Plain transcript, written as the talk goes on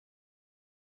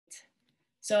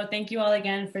So thank you all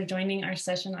again for joining our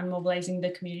session on mobilizing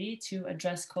the community to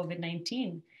address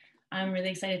COVID-19. I'm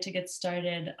really excited to get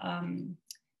started.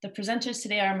 The presenters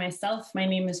today are myself. My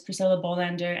name is Priscilla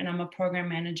Bolander, and I'm a program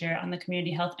manager on the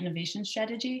Community Health Innovation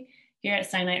Strategy here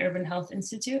at Sinai Urban Health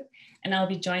Institute, and I'll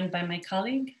be joined by my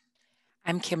colleague.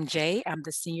 I'm Kim J. I'm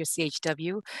the Senior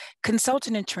CHW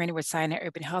Consultant and Trainer with Sinai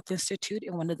Urban Health Institute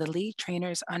and one of the lead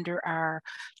trainers under our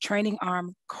training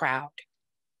arm, CROWD.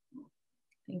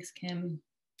 Thanks, Kim.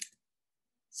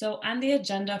 So on the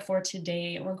agenda for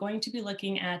today, we're going to be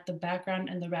looking at the background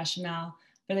and the rationale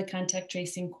for the Contact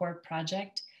Tracing Core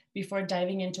project before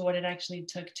diving into what it actually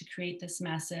took to create this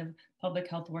massive public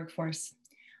health workforce.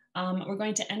 We're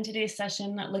going to end today's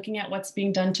session looking at what's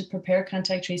being done to prepare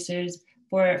contact tracers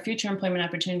for future employment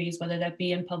opportunities, whether that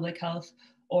be in public health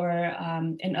or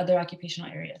in other occupational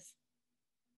areas.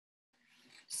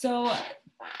 So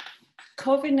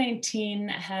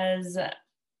COVID-19 has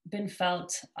been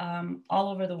felt all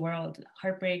over the world.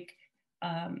 Heartbreak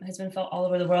has been felt all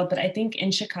over the world, but I think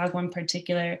in Chicago in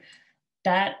particular,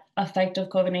 that effect of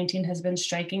COVID-19 has been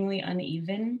strikingly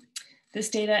uneven. This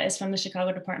data is from the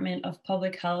Chicago Department of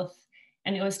Public Health,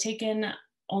 and it was taken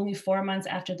only 4 months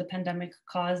after the pandemic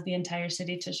caused the entire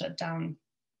city to shut down.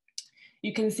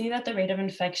 You can see that the rate of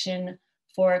infection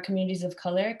for communities of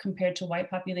color compared to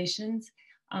white populations,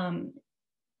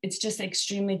 it's just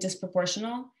extremely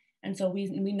disproportional. And so we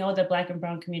know that Black and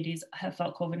Brown communities have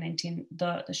felt COVID-19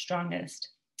 the strongest.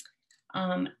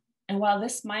 And while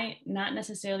this might not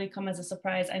necessarily come as a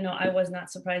surprise, I know I was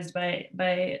not surprised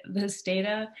by this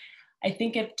data. I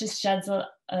think it just shines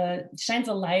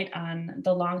a light on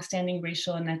the longstanding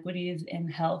racial inequities in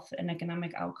health and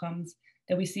economic outcomes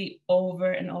that we see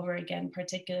over and over again,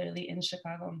 particularly in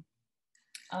Chicago.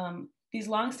 These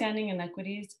longstanding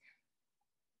inequities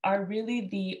are really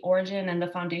the origin and the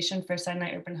foundation for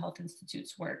Sinai Urban Health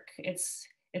Institute's work. It's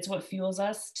what fuels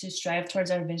us to strive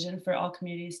towards our vision for all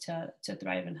communities to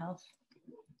thrive in health.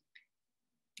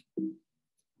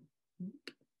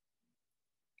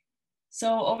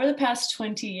 So over the past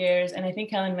 20 years, and I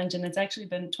think Helen mentioned it's actually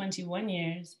been 21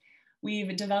 years,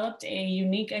 we've developed a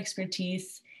unique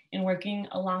expertise in working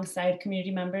alongside community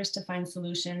members to find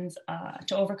solutions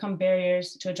to overcome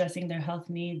barriers to addressing their health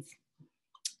needs.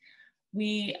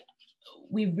 We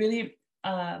really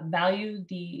value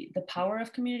the power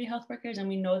of community health workers, and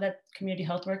we know that community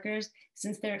health workers,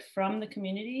 since they're from the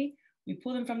community, we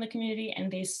pull them from the community and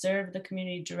they serve the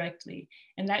community directly.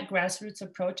 And that grassroots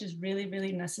approach is really,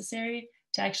 really necessary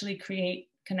to actually create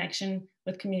connection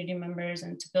with community members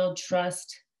and to build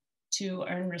trust, to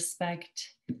earn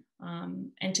respect,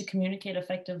 and to communicate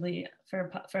effectively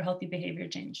for healthy behavior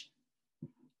change.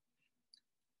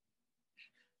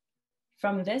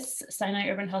 From this, Sinai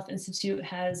Urban Health Institute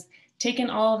has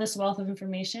taken all of this wealth of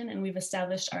information and we've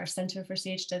established our Center for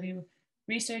CHW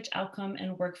Research, Outcome,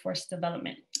 and Workforce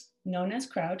Development, known as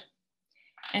CROWD.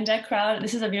 And at CROWD,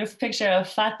 this is a beautiful picture of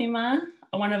Fatima,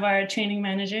 one of our training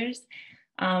managers,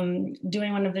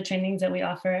 doing one of the trainings that we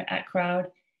offer at CROWD.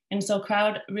 And so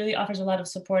CROWD really offers a lot of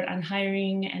support on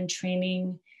hiring and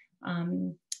training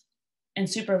and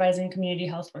supervising community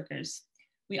health workers.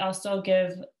 We also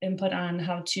give input on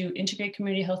how to integrate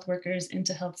community health workers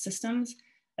into health systems,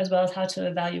 as well as how to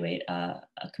evaluate a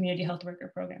community health worker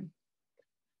program.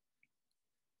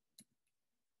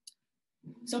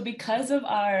 So because of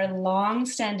our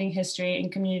long-standing history in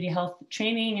community health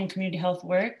training and community health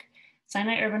work,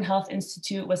 Sinai Urban Health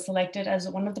Institute was selected as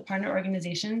one of the partner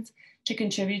organizations to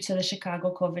contribute to the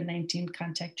Chicago COVID-19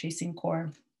 Contact Tracing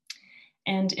Core.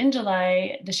 And in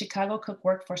July, the Chicago Cook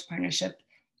Workforce Partnership,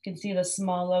 you can see the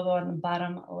small logo on the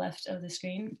bottom left of the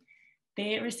screen.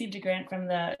 They received a grant from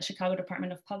the Chicago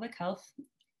Department of Public Health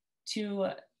to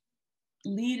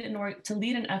lead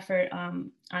an effort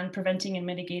on preventing and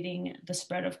mitigating the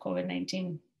spread of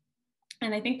COVID-19.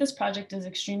 And I think this project is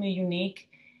extremely unique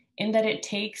in that it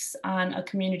takes on a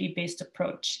community-based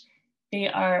approach. They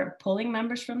are pulling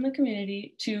members from the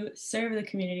community to serve the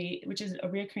community, which is a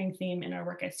recurring theme in our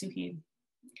work at SUHI.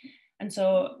 And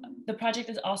so the project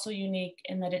is also unique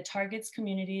in that it targets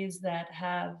communities that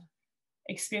have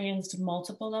experienced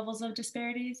multiple levels of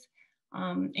disparities,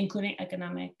 including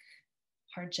economic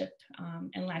hardship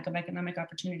and lack of economic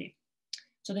opportunity.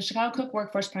 So the Chicago Cook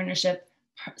Workforce Partnership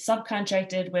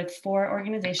subcontracted with 4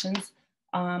 organizations,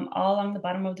 all along the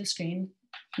bottom of the screen: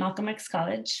 Malcolm X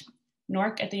College,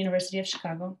 NORC at the University of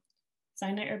Chicago,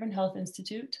 Sinai Urban Health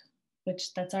Institute,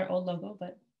 which that's our old logo,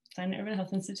 but Sinai Urban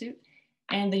Health Institute,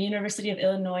 and the University of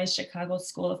Illinois Chicago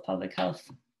School of Public Health.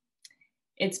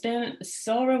 It's been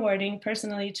so rewarding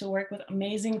personally to work with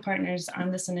amazing partners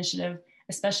on this initiative,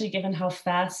 especially given how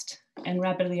fast and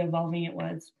rapidly evolving it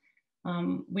was.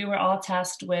 We were all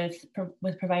tasked with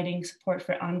providing support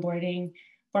for onboarding,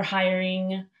 for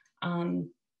hiring,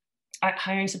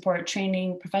 hiring support,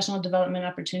 training, professional development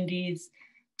opportunities,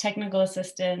 technical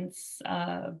assistance,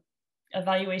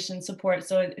 evaluation support.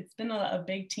 So it's been a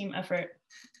big team effort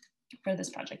for this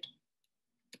project.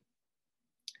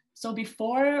 So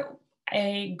before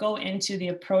I go into the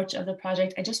approach of the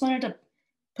project, I just wanted to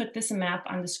put this map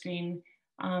on the screen.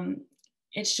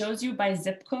 It shows you by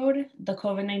zip code the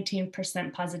COVID-19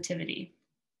 percent positivity.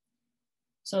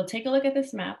 So take a look at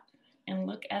this map and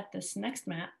look at this next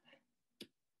map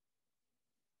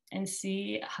and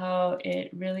see how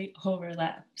it really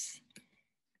overlaps.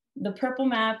 The purple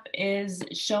map is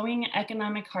showing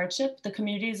economic hardship, the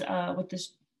communities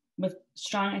with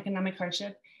strong economic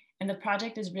hardship, and the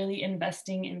project is really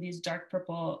investing in these dark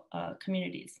purple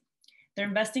communities. They're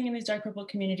investing in these dark purple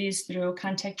communities through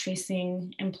contact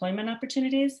tracing employment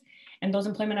opportunities, and those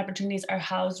employment opportunities are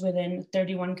housed within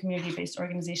 31 community-based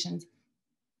organizations.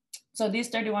 So these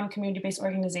 31 community-based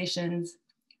organizations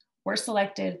were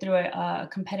selected through a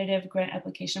competitive grant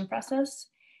application process.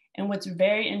 And what's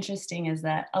very interesting is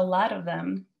that a lot of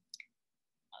them,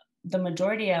 the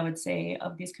majority, I would say,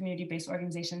 of these community-based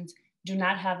organizations do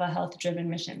not have a health-driven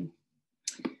mission.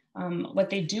 What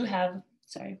they do have,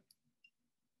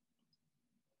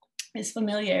 is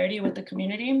familiarity with the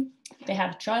community. They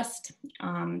have trust.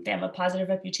 They have a positive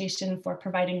reputation for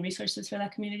providing resources for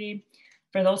that community,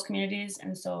 for those communities.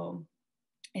 And so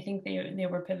I think they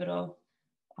were pivotal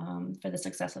for the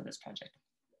success of this project.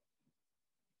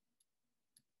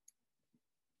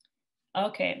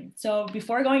 Okay, so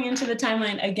before going into the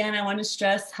timeline, again, I want to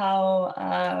stress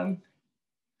how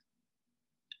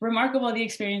remarkable the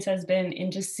experience has been in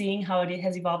just seeing how it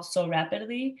has evolved so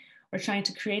rapidly. We're trying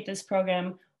to create this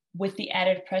program with the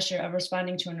added pressure of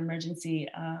responding to an emergency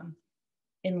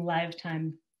in live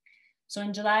time. So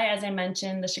in July, as I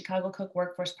mentioned, the Chicago Cook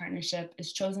Workforce Partnership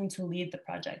is chosen to lead the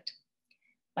project.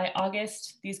 By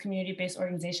August, these community-based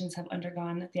organizations have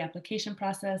undergone the application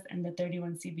process and the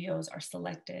 31 CBOs are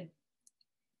selected.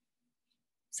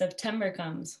 September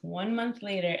comes 1 month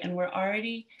later, and we're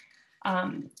already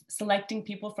selecting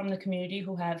people from the community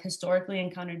who have historically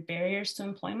encountered barriers to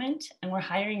employment, and we're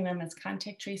hiring them as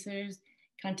contact tracers,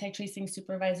 contact tracing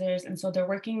supervisors, and so they're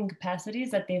working in capacities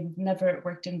that they've never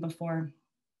worked in before.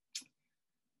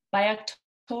 By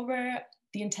October,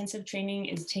 the intensive training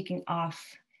is taking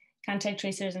off. Contact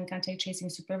tracers and contact tracing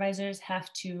supervisors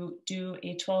have to do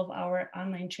a 12-hour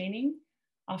online training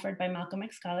offered by Malcolm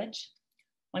X College.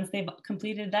 Once they've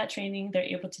completed that training, they're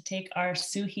able to take our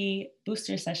SUHI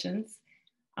booster sessions,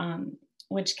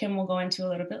 which Kim will go into a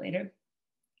little bit later.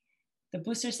 The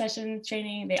booster session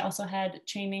training, they also had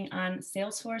training on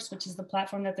Salesforce, which is the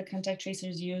platform that the contact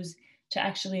tracers use to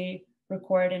actually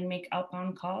record and make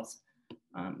outbound calls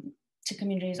to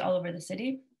communities all over the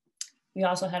city. We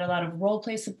also had a lot of role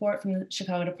play support from the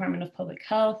Chicago Department of Public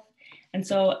Health. And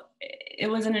so it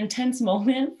was an intense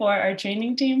moment for our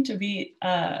training team to be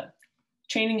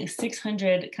training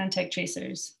 600 contact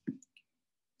tracers.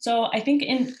 So I think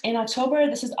in October,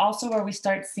 this is also where we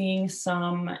start seeing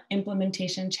some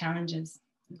implementation challenges.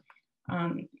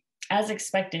 As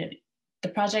expected, the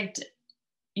project,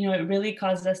 it really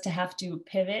caused us to have to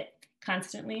pivot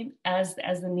constantly as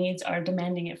the needs are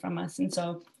demanding it from us. And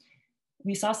so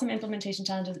we saw some implementation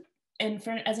challenges. And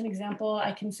as an example,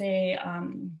 I can say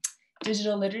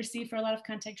digital literacy for a lot of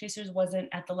contact tracers wasn't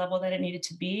at the level that it needed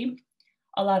to be.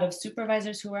 A lot of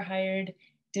supervisors who were hired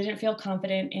didn't feel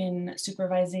confident in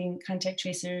supervising contact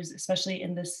tracers, especially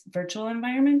in this virtual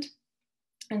environment.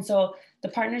 And so the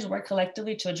partners worked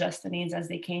collectively to address the needs as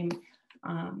they came.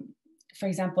 For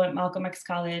example, at Malcolm X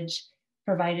College,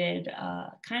 provided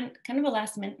kind of a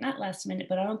last minute, not last minute,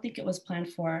 but I don't think it was planned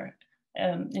for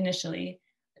initially,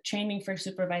 training for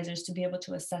supervisors to be able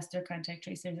to assess their contact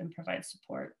tracers and provide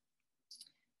support.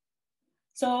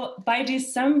 So by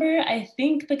December, I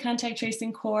think the contact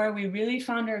tracing core, we really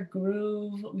found our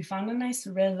groove. We found a nice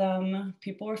rhythm.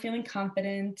 People were feeling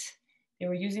confident. They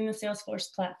were using the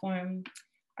Salesforce platform.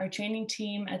 Our training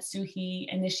team at SUHI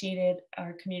initiated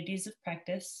our communities of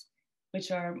practice,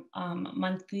 which are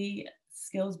monthly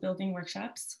skills building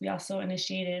workshops. We also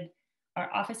initiated our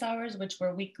office hours, which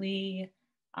were weekly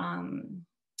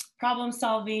problem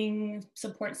solving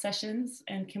support sessions,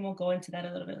 and Kim will go into that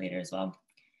a little bit later as well.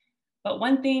 But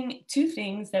two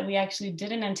things that we actually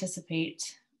didn't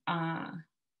anticipate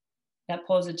that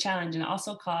posed a challenge and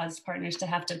also caused partners to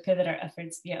have to pivot our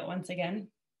efforts yet once again,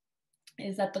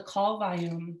 is that the call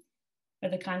volume for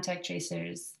the contact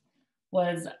tracers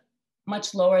was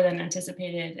much lower than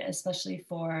anticipated, especially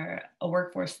for a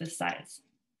workforce this size.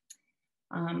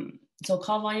 So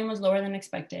call volume was lower than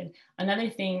expected. Another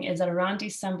thing is that around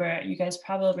December, you guys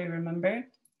probably remember,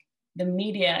 the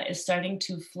media is starting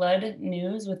to flood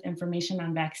news with information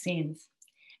on vaccines.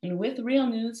 And with real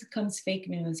news comes fake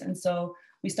news. And so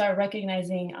we start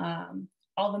recognizing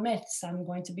all the myths. I'm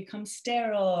going to become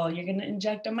sterile. You're going to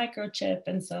inject a microchip.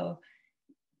 And so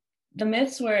the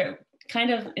myths were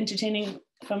kind of entertaining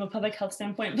from a public health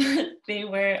standpoint, but they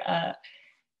were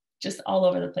just all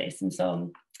over the place. And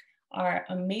so our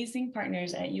amazing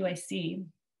partners at UIC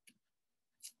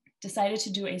decided to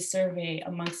do a survey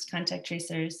amongst contact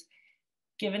tracers,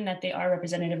 given that they are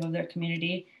representative of their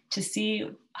community, to see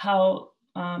how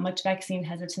much vaccine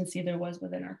hesitancy there was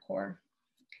within our core.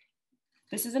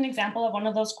 This is an example of one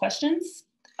of those questions.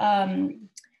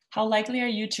 How likely are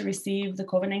you to receive the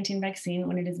COVID-19 vaccine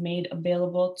when it is made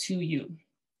available to you?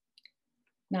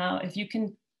 Now, if you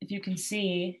can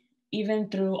see, even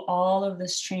through all of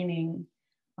this training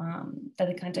that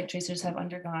the contact tracers have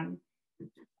undergone,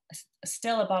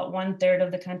 still about 1/3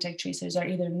 of the contact tracers are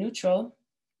either neutral,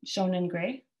 shown in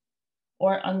gray,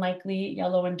 or unlikely,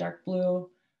 yellow and dark blue,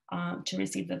 to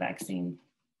receive the vaccine.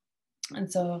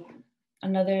 And so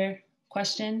another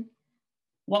question,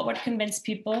 what would convince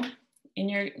people in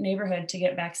your neighborhood to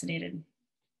get vaccinated?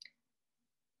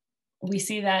 We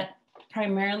see that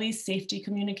primarily safety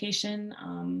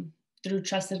communication through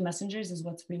trusted messengers is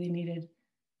what's really needed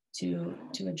to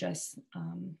address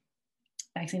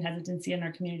vaccine hesitancy in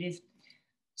our communities.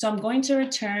 So I'm going to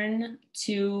return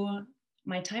to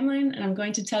my timeline and I'm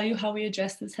going to tell you how we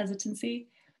address this hesitancy.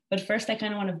 But first, I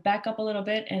kind of want to back up a little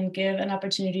bit and give an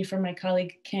opportunity for my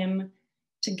colleague, Kim,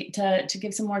 to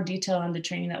give some more detail on the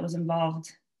training that was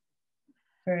involved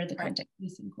for the contact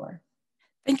tracing core.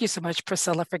 Thank you so much,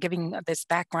 Priscilla, for giving this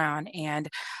background. And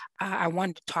I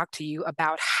wanted to talk to you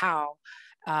about how,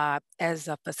 as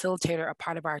a facilitator, a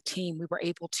part of our team, we were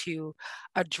able to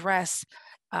address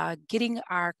getting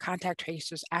our contact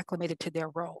tracers acclimated to their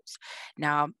roles.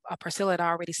 Now, Priscilla had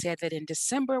already said that in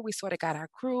December, we sort of got our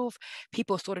groove.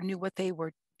 People sort of knew what they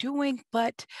were doing,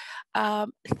 but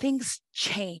things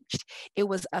changed. It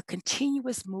was a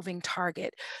continuous moving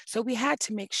target. So we had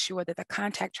to make sure that the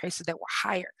contact tracers that were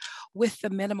hired with the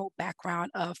minimal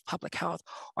background of public health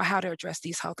or how to address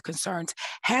these health concerns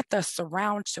had the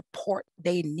surround support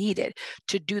they needed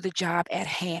to do the job at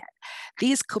hand.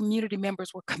 These community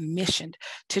members were commissioned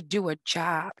to do a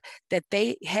job that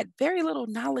they had very little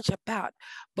knowledge about,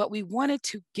 but we wanted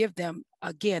to give them,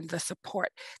 again, the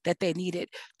support that they needed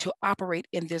to operate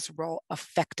in this role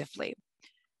effectively.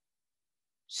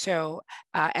 So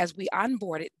as we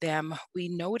onboarded them, we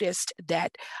noticed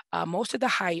that most of the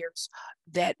hires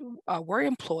that were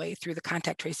employed through the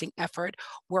contact tracing effort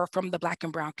were from the Black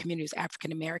and Brown communities,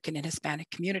 African American and Hispanic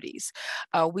communities.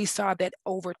 We saw that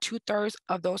over 2/3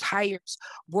 of those hires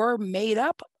were made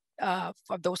up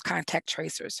of those contact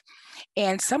tracers.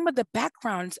 And some of the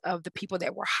backgrounds of the people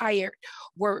that were hired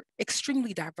were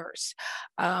extremely diverse.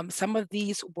 Some of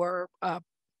these were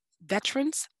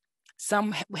veterans.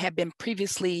 Some had been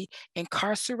previously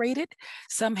incarcerated.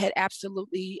 Some had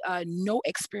absolutely no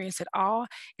experience at all.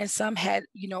 And some had,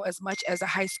 as much as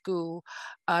a high school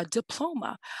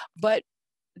diploma. But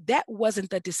that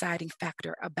wasn't the deciding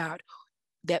factor about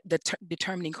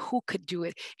determining who could do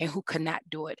it and who could not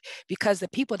do it, because the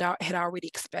people that had already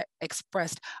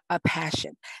expressed a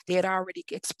passion. They had already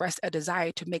expressed a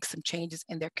desire to make some changes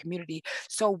in their community.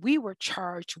 So we were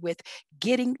charged with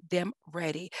getting them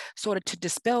ready, sort of to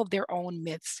dispel their own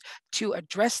myths, to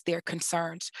address their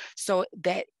concerns, so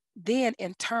that then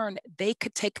in turn, they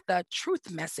could take the truth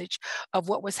message of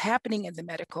what was happening in the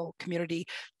medical community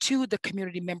to the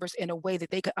community members in a way that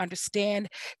they could understand,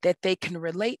 that they can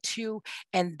relate to,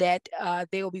 and that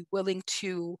they will be willing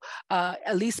to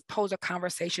at least pose a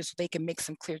conversation so they can make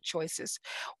some clear choices.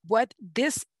 What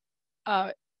this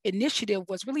initiative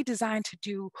was really designed to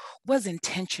do was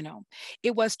intentional.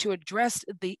 It was to address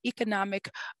the economic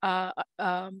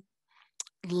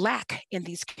lack in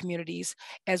these communities,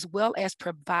 as well as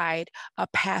provide a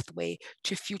pathway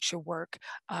to future work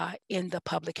in the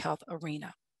public health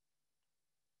arena.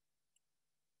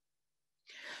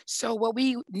 So what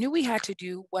we knew we had to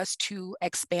do was to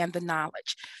expand the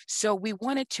knowledge. So we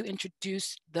wanted to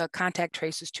introduce the contact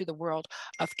tracers to the world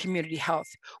of community health,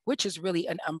 which is really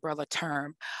an umbrella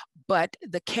term. But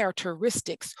the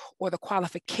characteristics or the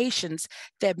qualifications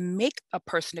that make a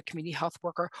person a community health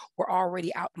worker were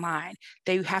already outlined.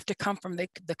 They have to come from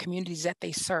the communities that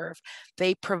they serve.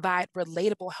 They provide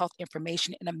relatable health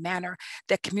information in a manner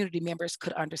that community members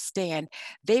could understand.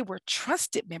 They were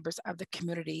trusted members of the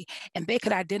community, and they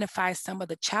could identify identify some of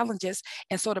the challenges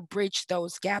and sort of bridge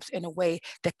those gaps in a way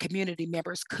that community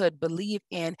members could believe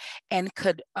in and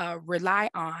could rely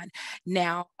on.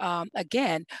 Now,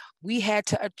 again, we had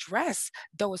to address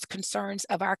those concerns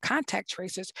of our contact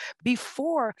tracers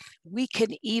before we can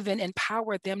even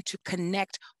empower them to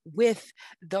connect with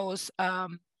those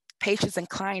patients and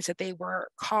clients that they were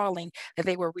calling, that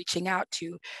they were reaching out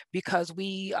to, because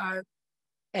we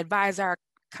advise our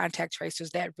contact tracers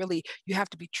that really you have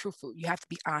to be truthful, you have to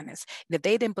be honest. And if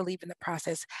they didn't believe in the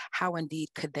process, how indeed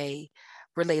could they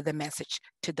relay the message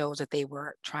to those that they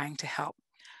were trying to help?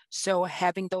 So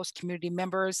having those community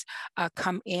members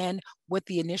come in with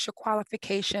the initial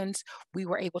qualifications, we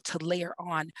were able to layer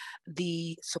on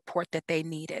the support that they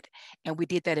needed. And we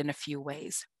did that in a few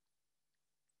ways.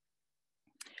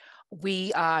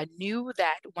 We knew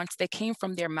that once they came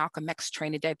from their Malcolm X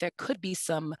training, that there could be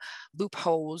some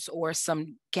loopholes or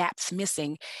some gaps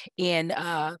missing in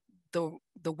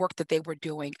the work that they were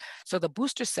doing. So the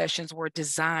booster sessions were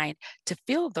designed to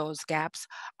fill those gaps,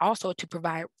 also to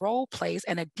provide role plays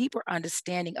and a deeper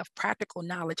understanding of practical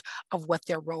knowledge of what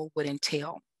their role would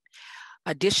entail.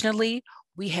 Additionally,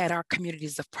 we had our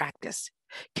communities of practice.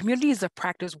 Communities of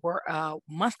practice were a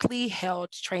monthly held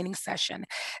training session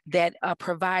that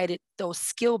provided those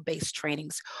skill-based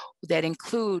trainings that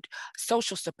include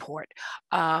social support,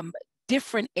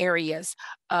 different areas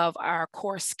of our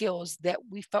core skills that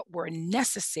we felt were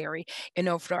necessary in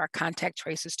order for our contact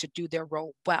tracers to do their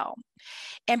role well.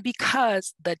 And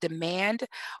because the demand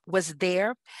was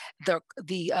there,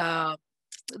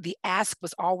 the ask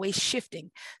was always shifting.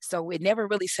 So it never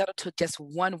really settled to just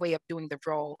one way of doing the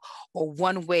role or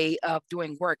one way of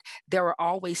doing work. There were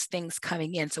always things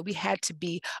coming in. So we had to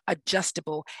be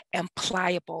adjustable and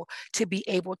pliable to be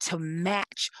able to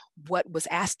match what was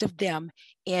asked of them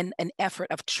in an effort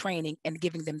of training and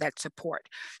giving them that support.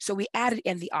 So we added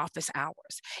in the office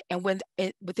hours. And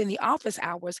within the office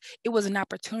hours, it was an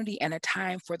opportunity and a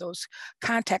time for those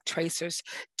contact tracers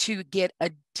to get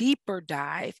a deeper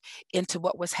dive into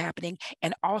what was happening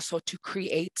and also to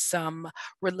create some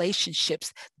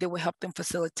relationships that will help them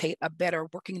facilitate a better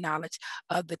working knowledge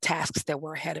of the tasks that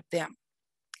were ahead of them.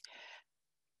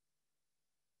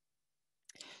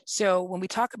 So when we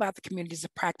talk about the communities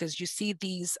of practice, you see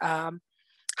these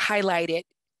highlighted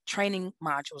training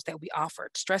modules that we offered: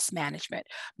 stress management,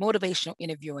 motivational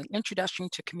interviewing, introduction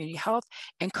to community health,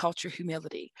 and culture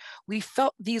humility. We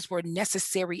felt these were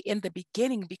necessary in the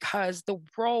beginning because the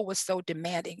role was so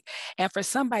demanding. And for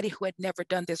somebody who had never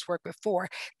done this work before,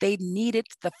 they needed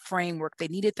the framework, they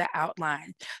needed the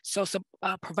outline. So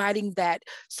providing that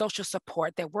social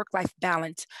support, that work-life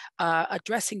balance,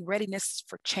 addressing readiness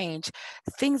for change,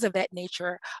 things of that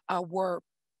nature were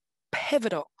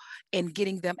pivotal in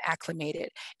getting them acclimated.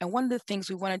 And one of the things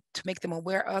we wanted to make them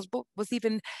aware of was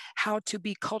even how to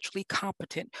be culturally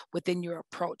competent within your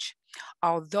approach.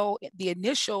 Although the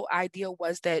initial idea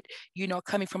was that,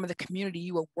 coming from the community,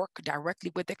 you would work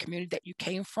directly with the community that you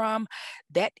came from,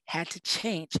 that had to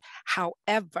change.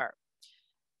 However,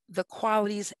 the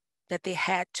qualities that they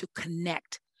had to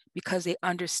connect, because they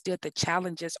understood the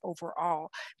challenges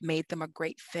overall, made them a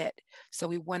great fit. So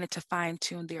we wanted to fine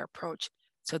tune their approach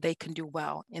so they can do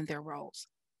well in their roles.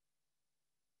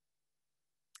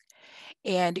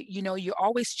 And you're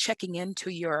always checking into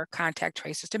your contact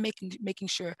tracers to making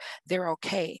sure they're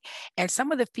okay. And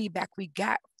some of the feedback we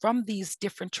got from these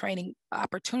different training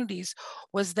opportunities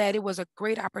was that it was a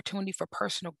great opportunity for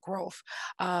personal growth.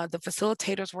 The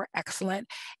facilitators were excellent,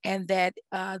 and that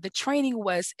the training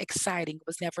was exciting,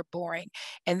 was never boring.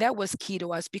 And that was key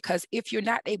to us, because if you're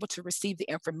not able to receive the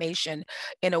information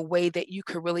in a way that you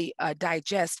could really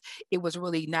digest, it was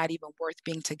really not even worth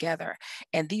being together.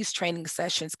 And these training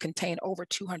sessions contain over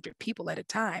 200 people at a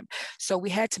time. So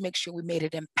we had to make sure we made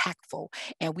it impactful,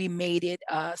 and we made it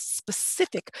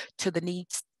specific to the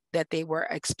needs that they were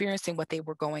experiencing, what they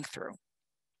were going through.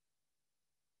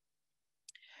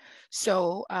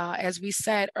 So as we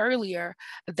said earlier,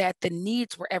 that the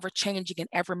needs were ever changing and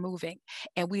ever moving.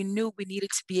 And we knew we needed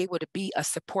to be able to be a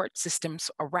support system,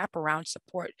 a wraparound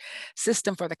support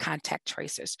system for the contact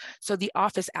tracers. So the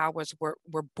office hours were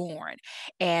born.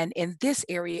 And in this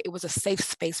area, it was a safe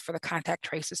space for the contact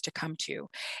tracers to come to.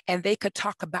 And they could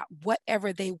talk about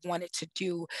whatever they wanted to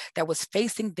do that was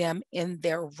facing them in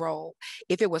their role,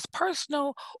 if it was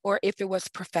personal or if it was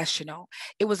professional.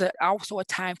 It was also a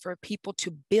time for people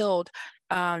to build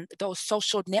those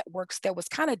social networks that was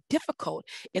kind of difficult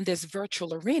in this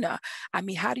virtual arena. I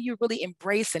mean, how do you really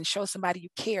embrace and show somebody you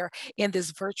care in this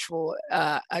virtual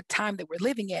time that we're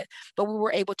living in? But we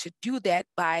were able to do that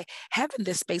by having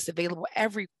this space available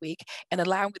every week and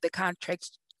allowing the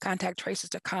contact tracers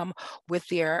to come with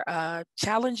their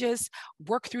challenges,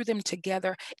 work through them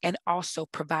together, and also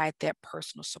provide that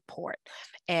personal support.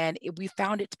 And we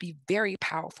found it to be very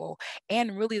powerful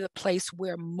and really the place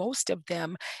where most of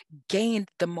them gained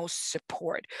the most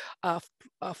support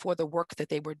for the work that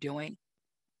they were doing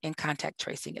in contact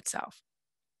tracing itself.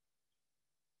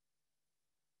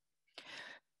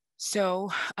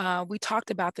 So we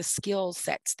talked about the skill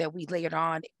sets that we layered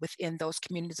on within those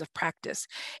communities of practice,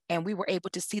 and we were able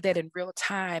to see that in real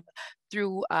time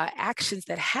through actions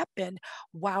that happened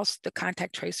whilst the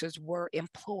contact tracers were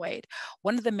employed.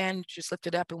 One of the managers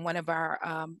lifted up in one of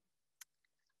our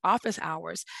office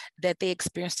hours that they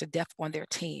experienced a death on their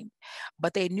team.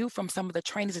 But they knew from some of the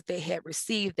trainings that they had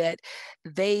received that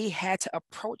they had to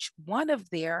approach one of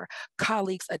their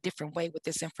colleagues a different way with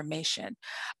this information.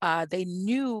 They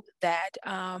knew that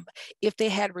if they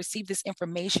had received this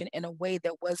information in a way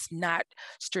that was not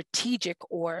strategic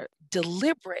or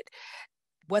deliberate,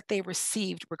 what they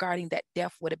received regarding that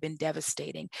death would have been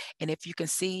devastating. And if you can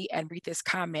see and read this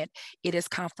comment, it is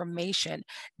confirmation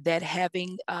that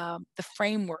having the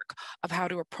framework of how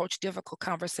to approach difficult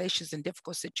conversations and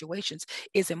difficult situations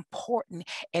is important,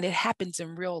 and it happens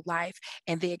in real life,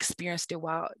 and they experienced it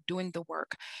while doing the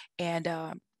work. And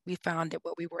we found that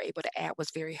what we were able to add was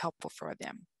very helpful for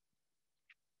them.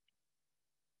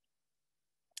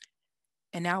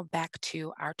 And now back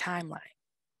to our timeline.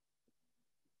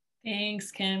 Thanks,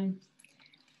 Kim.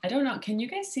 I don't know, can you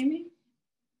guys see me?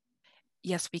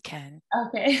 Yes, we can.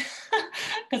 Okay,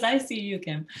 because I see you,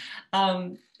 Kim.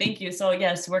 Thank you. So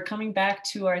yes, we're coming back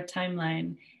to our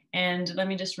timeline. And let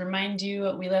me just remind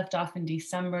you, we left off in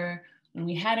December when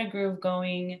we had a groove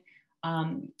going.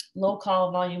 Low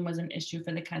call volume was an issue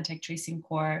for the contact tracing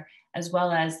core, as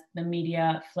well as the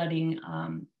media flooding,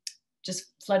 just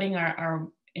flooding our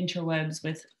interwebs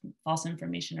with false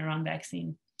information around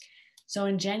vaccine. So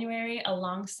in January,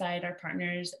 alongside our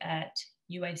partners at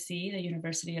UIC, the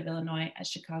University of Illinois at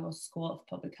Chicago School of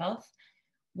Public Health,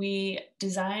 we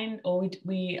planned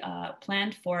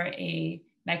for a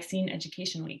vaccine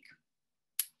education week.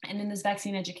 And in this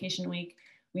vaccine education week,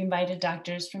 we invited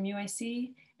doctors from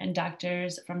UIC and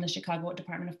doctors from the Chicago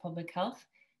Department of Public Health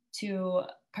to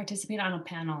participate on a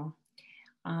panel.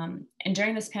 And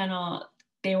during this panel,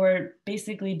 they were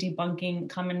basically debunking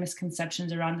common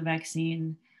misconceptions around the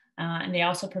vaccine. And they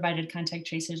also provided contact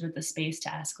tracers with the space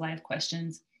to ask live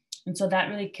questions. And so that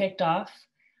really kicked off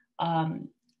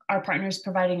our partners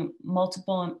providing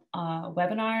multiple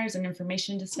webinars and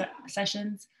information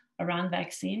sessions around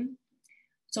vaccine.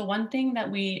 So one thing that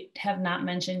we have not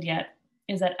mentioned yet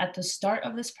is that at the start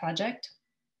of this project,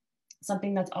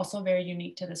 something that's also very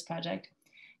unique to this project,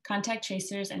 contact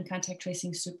tracers and contact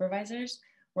tracing supervisors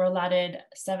were allotted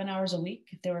 7 hours a week,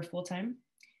 if they were full-time,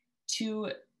 to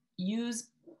use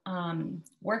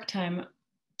work time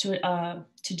to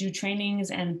do trainings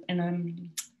and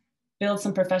build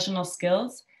some professional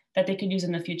skills that they could use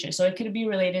in the future. So it could be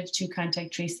related to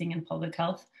contact tracing and public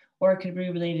health, or it could be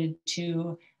related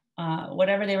to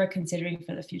whatever they were considering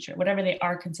for the future, whatever they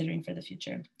are considering for the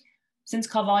future. Since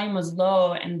call volume was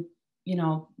low and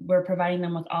we're providing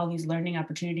them with all these learning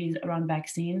opportunities around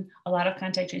vaccine, a lot of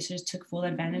contact tracers took full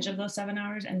advantage of those 7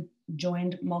 hours and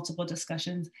joined multiple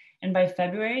discussions. And by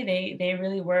February, they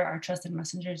really were our trusted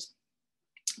messengers.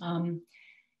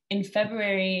 In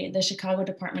February, the Chicago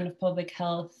Department of Public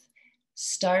Health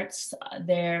starts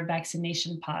their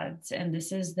vaccination pods. And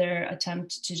this is their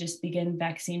attempt to just begin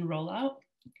vaccine rollout.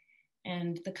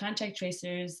 And the contact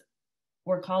tracers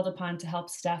were called upon to help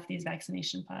staff these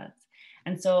vaccination pods.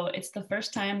 And so it's the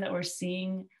first time that we're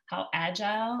seeing how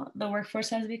agile the workforce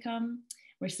has become.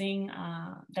 We're seeing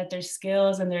that their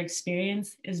skills and their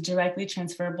experience is directly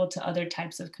transferable to other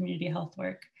types of community health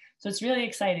work. So it's really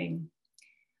exciting.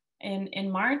 In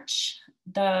March,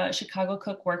 the Chicago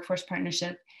Cook Workforce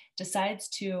Partnership decides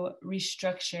to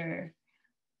restructure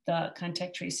the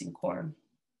contact tracing core.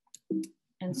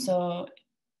 And so,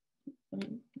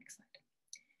 next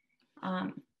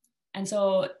slide. And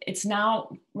so it's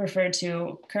now referred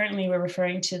to, currently we're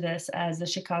referring to this as the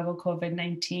Chicago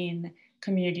COVID-19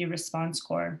 Community Response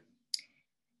Corps.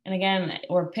 And again,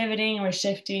 we're pivoting, we're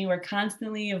shifting, we're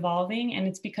constantly evolving, and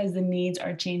it's because the needs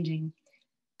are changing.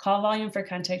 Call volume for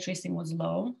contact tracing was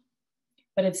low,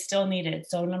 but it's still needed.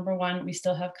 So number one, we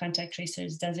still have contact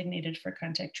tracers designated for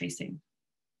contact tracing.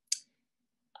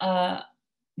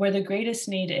 Where the greatest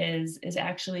need is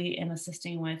actually in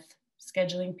assisting with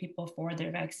scheduling people for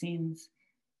their vaccines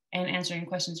and answering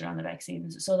questions around the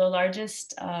vaccines. So the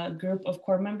largest group of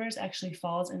core members actually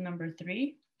falls in number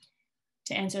 3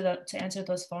 to answer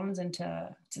those phones and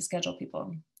to schedule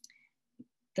people.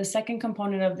 The second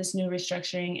component of this new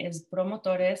restructuring is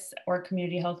promotores, or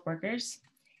community health workers.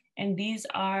 And these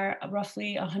are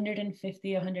roughly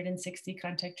 150, 160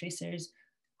 contact tracers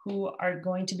who are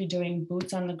going to be doing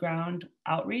boots on the ground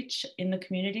outreach in the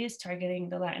communities, targeting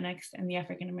the Latinx and the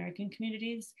African American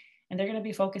communities. And they're going to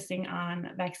be focusing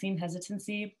on vaccine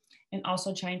hesitancy and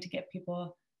also trying to get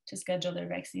people to schedule their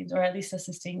vaccines, or at least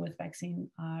assisting with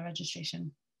vaccine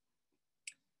registration.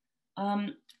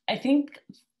 I think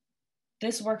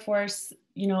this workforce,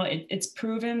 you know, it's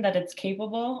proven that it's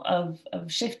capable of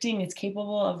shifting, it's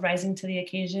capable of rising to the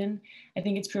occasion. I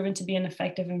think it's proven to be an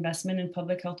effective investment in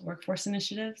public health workforce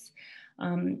initiatives.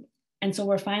 And so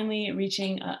we're finally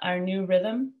reaching our new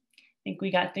rhythm. I think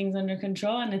we got things under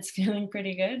control and it's feeling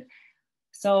pretty good.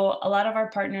 So a lot of our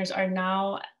partners are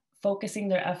now focusing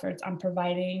their efforts on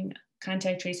providing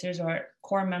contact tracers or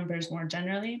core members more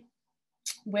generally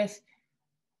with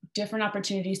different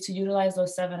opportunities to utilize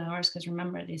those 7 hours, because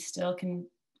remember, they still can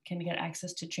get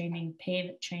access to training,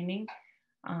 paid training.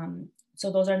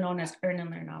 So those are known as earn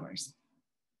and learn hours.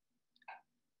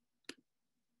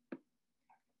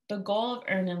 The goal of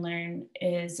earn and learn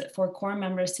is for core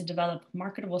members to develop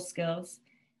marketable skills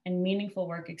and meaningful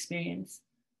work experience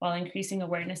while increasing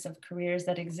awareness of careers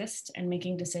that exist and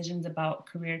making decisions about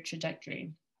career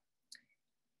trajectory.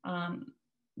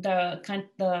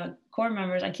 The core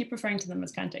members, I keep referring to them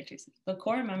as contact tracers. The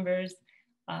core members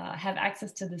have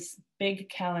access to this big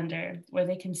calendar where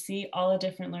they can see all the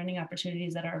different learning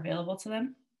opportunities that are available to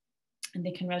them, and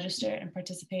they can register and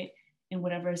participate in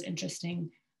whatever is interesting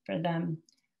for them.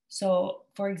 So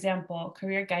for example,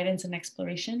 career guidance and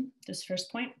exploration, this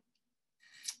first point,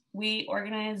 we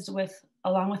organized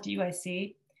along with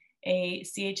UIC, a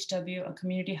CHW, a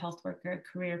community health worker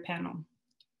career panel.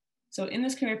 So in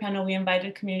this career panel, we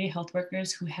invited community health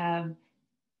workers who have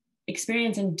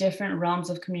experience in different realms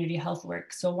of community health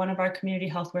work. So one of our community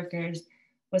health workers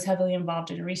was heavily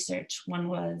involved in research. One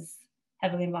was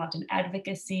heavily involved in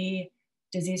advocacy,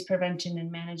 disease prevention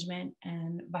and management,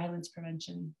 and violence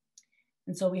prevention.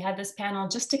 And so we had this panel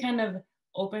just to kind of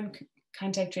open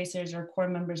contact tracers or core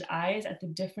members' eyes at the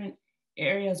different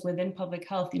areas within public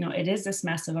health. You know, it is this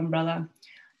massive umbrella,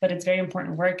 but it's very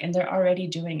important work and they're already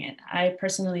doing it. I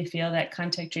personally feel that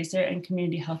contact tracer and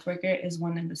community health worker is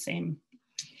one and the same.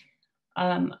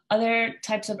 Other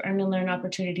types of earn and learn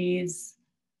opportunities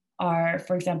are,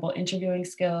 for example, interviewing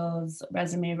skills,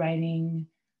 resume writing,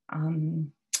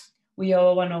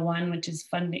 WIO 101, which is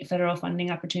federal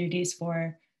funding opportunities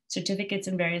for certificates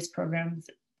in various programs,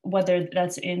 whether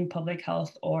that's in public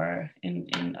health or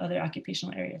in other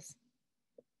occupational areas.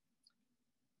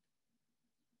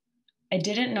 I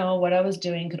didn't know what I was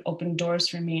doing could open doors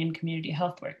for me in community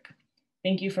health work.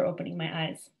 Thank you for opening my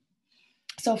eyes.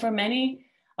 So for many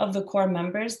of the core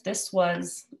members, this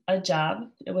was a job.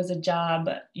 It was a job,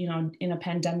 you know, in a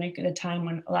pandemic at a time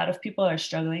when a lot of people are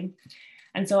struggling.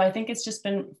 And so I think it's just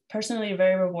been personally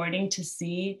very rewarding to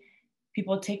see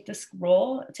people take this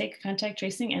role, take contact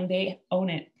tracing, and they own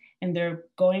it. And they're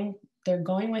going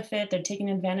with it. They're taking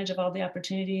advantage of all the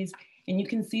opportunities. And you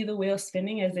can see the wheel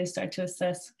spinning as they start to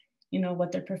assess, you know,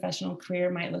 what their professional career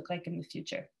might look like in the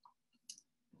future.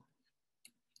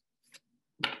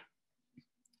 I'll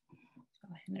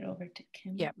hand it over to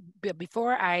Kim. Yeah, but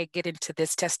before I get into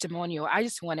this testimonial, I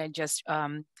just want to just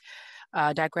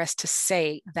digress to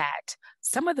say that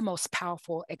some of the most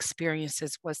powerful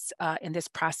experiences was in this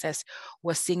process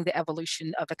was seeing the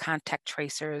evolution of the contact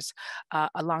tracers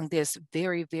along this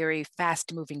very, very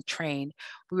fast moving train.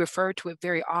 We refer to it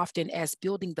very often as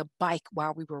building the bike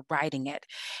while we were riding it.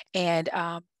 And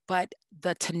but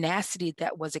the tenacity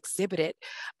that was exhibited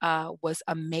was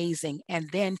amazing. And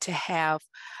then to have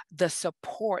the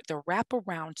support, the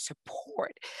wraparound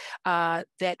support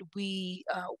that we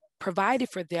provided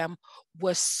for them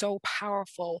was so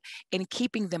powerful in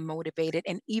keeping them motivated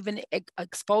and even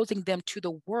exposing them to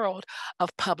the world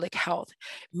of public health.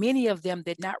 Many of them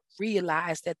did not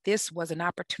realize that this was an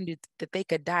opportunity that they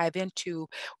could dive into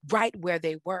right where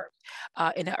they were.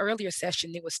 In an earlier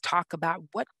session, there was talk about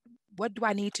what do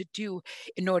I need to do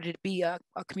in order to be a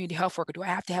community health worker? Do I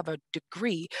have to have a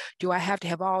degree? Do I have to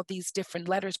have all these different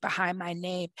letters behind my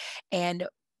name? And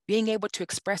being able to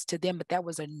express to them that that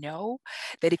was a no,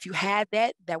 that if you had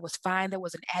that, that was fine, that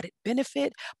was an added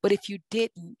benefit. But if you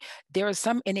didn't, there are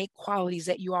some innate qualities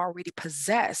that you already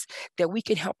possess that we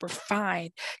can help refine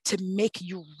to make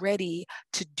you ready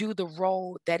to do the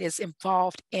role that is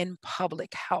involved in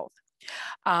public health.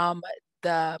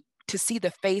 To see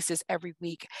the faces every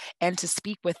week and to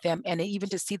speak with them and even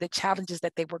to see the challenges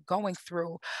that they were going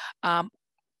through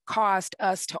caused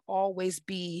us to always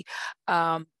be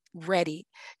ready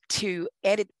to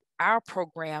edit our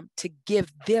program to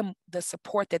give them the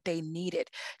support that they needed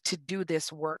to do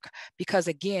this work. Because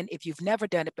again, if you've never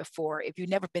done it before, if you've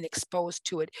never been exposed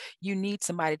to it, you need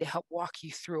somebody to help walk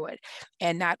you through it.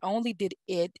 And not only did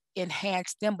it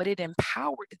enhance them, but it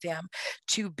empowered them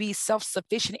to be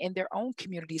self-sufficient in their own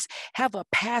communities, have a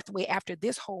pathway after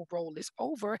this whole role is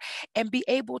over, and be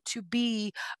able to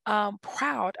be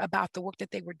proud about the work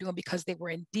that they were doing, because they were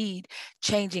indeed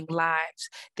changing lives.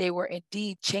 They were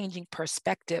indeed changing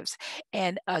perspectives.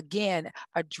 And again,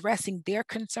 addressing their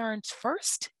concerns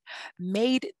first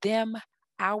made them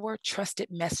our trusted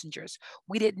messengers.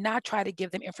 We did not try to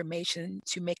give them information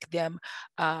to make them,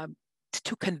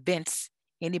 to convince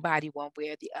anybody one way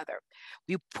or the other.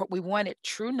 We wanted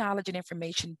true knowledge and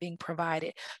information being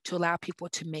provided to allow people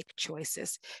to make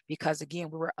choices, because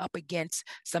again, we were up against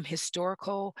some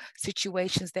historical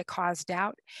situations that caused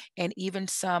doubt, and even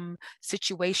some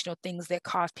situational things that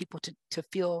caused people to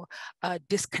feel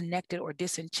disconnected or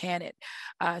disenchanted.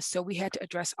 So we had to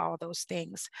address all those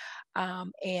things.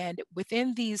 And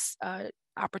within these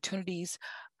opportunities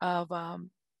of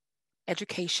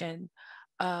education,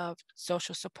 of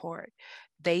social support,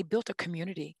 they built a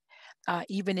community.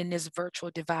 Even in this virtual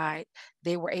divide,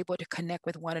 they were able to connect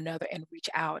with one another and reach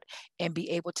out and be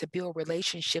able to build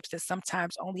relationships that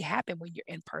sometimes only happen when you're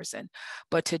in person.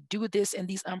 But to do this in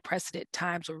these unprecedented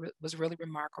times was really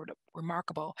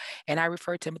remarkable. And I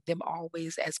refer to them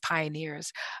always as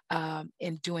pioneers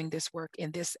in doing this work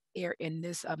in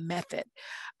this method.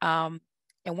 And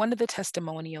one of the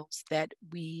testimonials that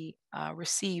we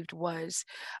received was,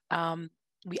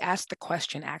 we asked the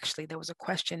question, actually, there was a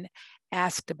question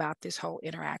asked about this whole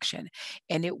interaction.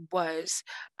 And it was,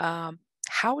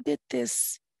 how did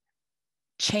this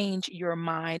change your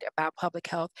mind about public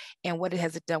health, and what it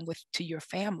has done to your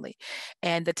family?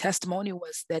 And the testimony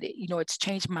was that, it's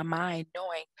changed my mind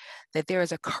knowing that there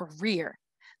is a career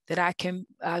that I can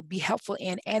be helpful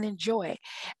in and enjoy,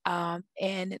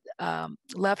 and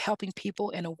love helping people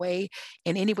in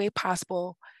any way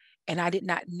possible. And I did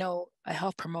not know what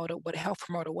a health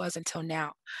promoter was until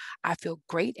now. I feel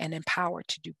great and empowered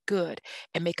to do good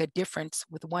and make a difference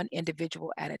with one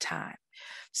individual at a time.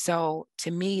 So to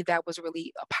me, that was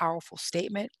really a powerful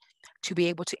statement, to be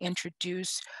able to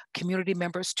introduce community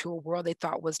members to a world they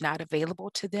thought was not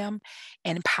available to them,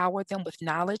 and empower them with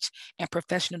knowledge and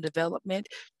professional development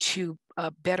to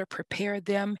better prepare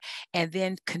them, and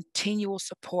then continual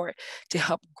support to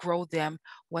help grow them,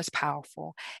 was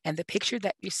powerful. And the picture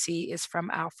that you see is from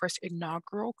our first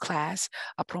inaugural class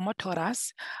of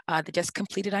promotoras that just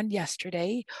completed on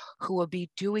yesterday, who will be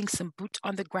doing some boots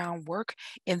on the ground work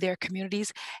in their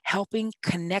communities, helping,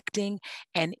 connecting,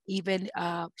 and even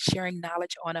sharing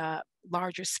knowledge on a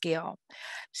larger scale.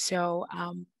 So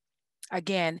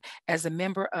again, as a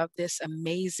member of this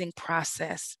amazing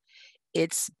process,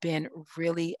 it's been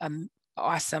really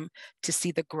awesome to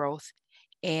see the growth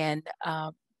and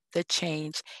the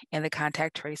change and the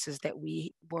contact traces that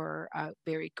we were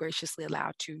very graciously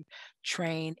allowed to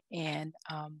train and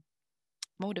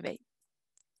motivate.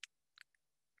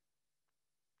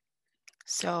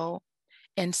 So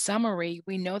in summary,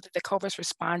 we know that the COVID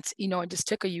response, it just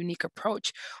took a unique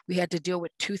approach. We had to deal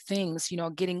with two things,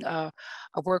 getting a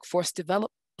workforce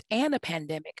developed and a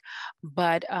pandemic.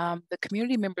 But the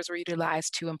community members were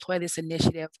utilized to employ this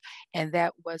initiative, and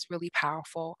that was really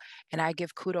powerful. And I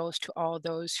give kudos to all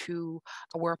those who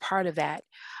were a part of that.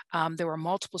 There were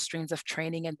multiple streams of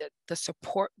training, and the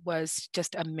support was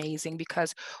just amazing,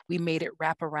 because we made it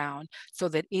wrap around so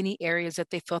that any areas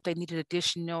that they felt they needed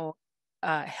additional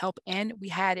help in, we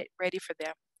had it ready for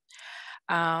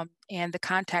them. And the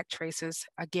contact tracers,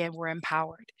 again, were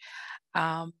empowered.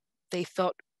 They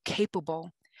felt capable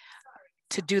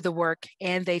to do the work,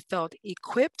 and they felt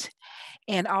equipped.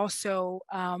 And also,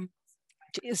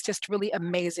 it's just really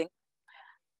amazing.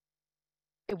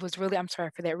 It was really, I'm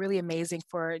sorry for that, really amazing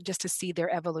for just to see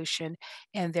their evolution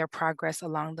and their progress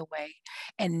along the way.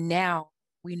 And now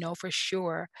we know for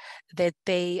sure that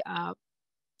they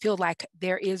feel like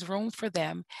there is room for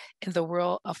them in the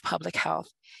world of public health,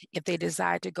 if they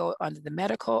decide to go under the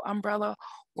medical umbrella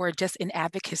or just in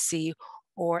advocacy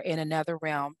or in another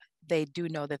realm. They do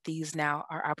know that these now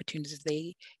are opportunities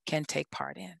they can take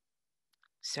part in.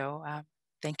 So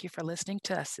thank you for listening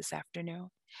to us this afternoon.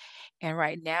 And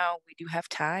right now we do have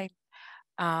time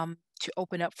to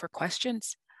open up for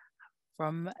questions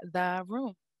from the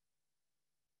room.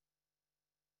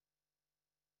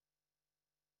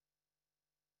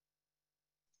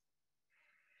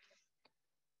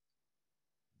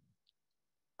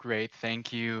 Great,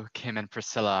 thank you, Kim and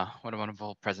Priscilla. What a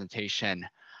wonderful presentation.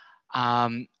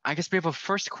 I guess we have a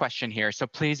first question here. So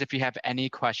please, if you have any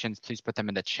questions, please put them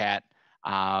in the chat.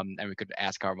 and we could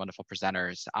ask our wonderful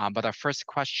presenters. But our first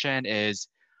question is,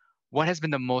 what has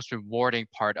been the most rewarding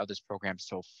part of this program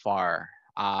so far?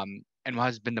 And what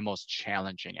has been the most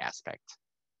challenging aspect?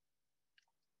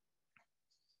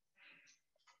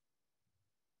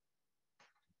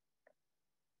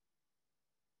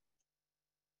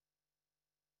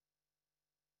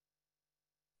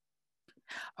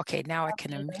 Okay, now I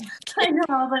can I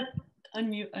know, but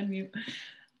unmute.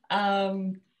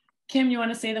 Kim, you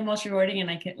want to say the most rewarding, and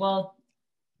I can. Well,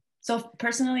 so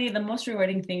personally, the most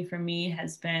rewarding thing for me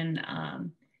has been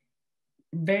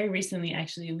very recently.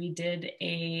 Actually, we did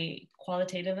a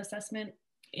qualitative assessment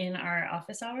in our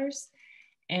office hours,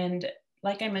 and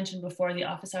like I mentioned before, the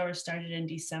office hours started in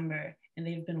December, and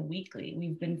they've been weekly.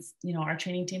 We've been, our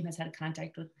training team has had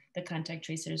contact with the contact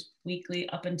tracers weekly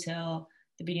up until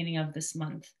the beginning of this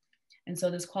month. And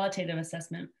so this qualitative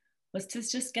assessment was to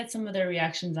just get some of their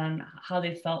reactions on how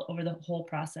they felt over the whole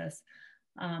process.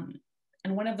 And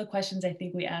one of the questions I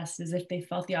think we asked is if they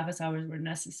felt the office hours were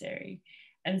necessary.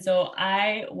 And so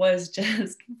I was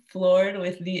just floored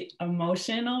with the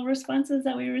emotional responses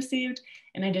that we received.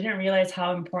 And I didn't realize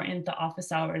how important the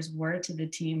office hours were to the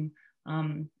team.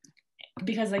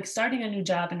 Because like starting a new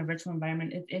job in a virtual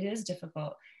environment, it is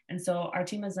difficult. And so our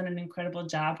team has done an incredible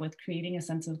job with creating a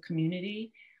sense of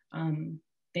community.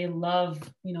 They love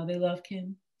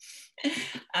Kim.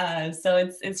 So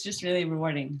it's just really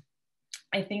rewarding.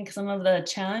 I think some of the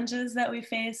challenges that we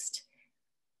faced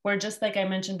were just like I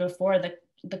mentioned before,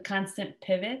 the constant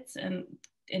pivots and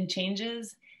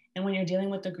changes. And when you're dealing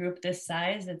with a group this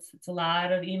size, it's a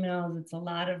lot of emails, it's a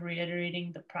lot of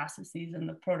reiterating the processes and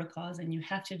the protocols, and you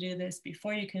have to do this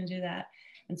before you can do that.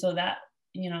 And so that,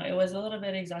 it was a little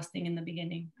bit exhausting in the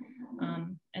beginning,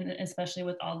 and especially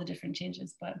with all the different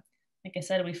changes. But like I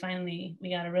said, we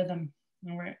got a rhythm,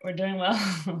 and we're doing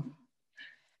well.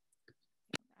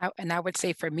 And I would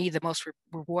say for me, the most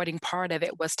rewarding part of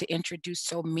it was to introduce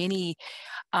so many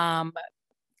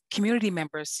community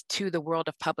members to the world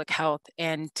of public health,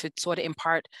 and to sort of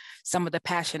impart some of the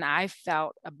passion I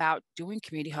felt about doing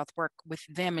community health work with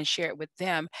them and share it with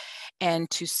them, and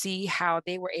to see how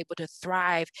they were able to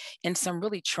thrive in some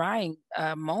really trying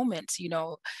moments.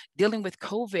 Dealing with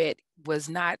COVID was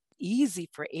not easy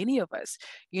for any of us,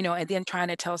 and then trying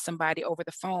to tell somebody over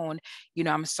the phone,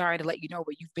 I'm sorry to let you know,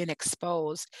 but you've been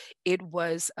exposed. It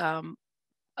was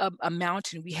a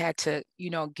mountain we had to,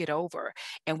 get over.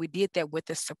 And we did that with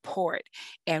the support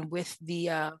and with the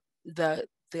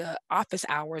office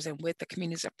hours and with the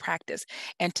communities of practice.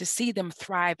 And to see them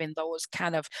thrive in those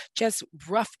kind of just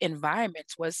rough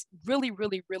environments was really,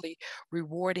 really, really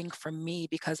rewarding for me,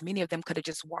 because many of them could have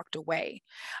just walked away.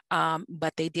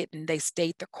 But they didn't. They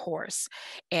stayed the course.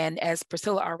 And as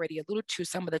Priscilla already alluded to,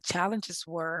 some of the challenges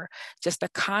were just a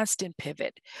constant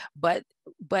pivot. But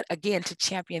again, to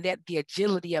champion that, the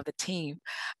agility of the team,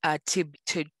 to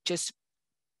just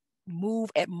move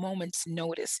at moment's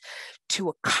notice to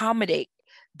accommodate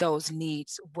those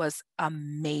needs was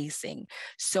amazing.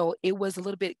 So it was a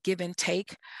little bit give and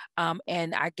take,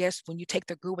 and I guess when you take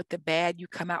the good with the bad, you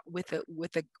come out with a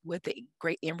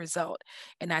great end result.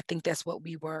 And I think that's what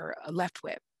we were left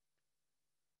with.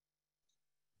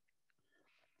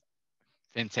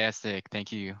 Fantastic.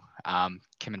 Thank you,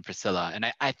 Kim and Priscilla. And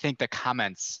I think the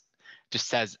comments just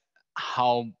says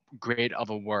how great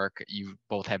of a work you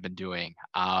both have been doing.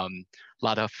 A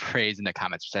lot of praise in the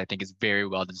comments, which I think is very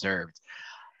well deserved.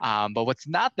 But what's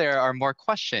not there are more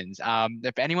questions.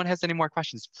 If anyone has any more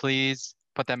questions, please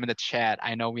put them in the chat.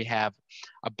 I know we have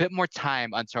a bit more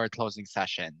time until our closing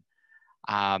session.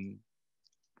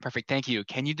 Perfect. Thank you.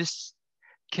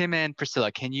 Kim and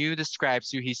Priscilla, can you describe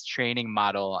SUHI's training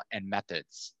model and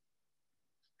methods?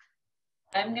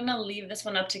 I'm going to leave this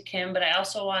one up to Kim, but I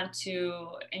also want to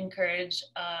encourage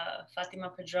Fatima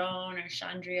Padron or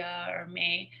Chandria or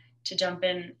May to jump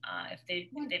in if they'd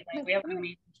like. We have an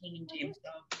amazing training team.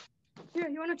 So. Here,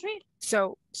 you want to train?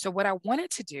 So what I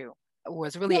wanted to do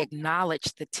was really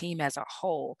acknowledge the team as a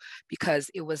whole, because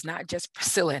it was not just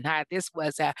Priscilla and I. This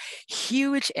was a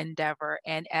huge endeavor.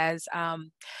 And as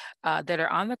that are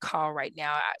on the call right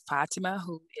now, Fatima,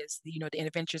 who is the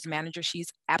interventions manager,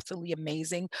 she's absolutely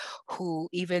amazing, who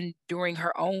even during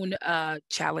her own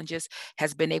challenges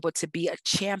has been able to be a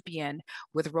champion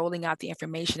with rolling out the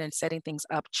information and setting things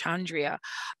up. Chandria,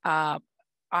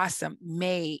 awesome.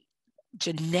 May,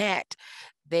 Jeanette,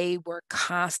 they were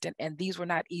constant, and these were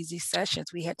not easy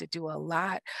sessions. We had to do a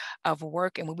lot of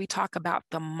work. And when we talk about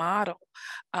the model,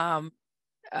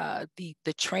 the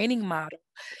training model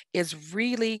is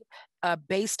really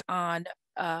based on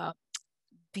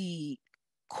the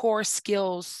core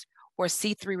skills or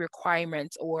C3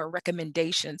 requirements or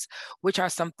recommendations, which are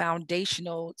some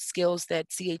foundational skills that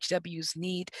CHWs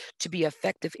need to be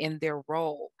effective in their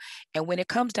role. And when it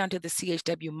comes down to the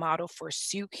CHW model for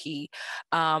SUHI,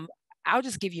 I'll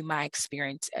just give you my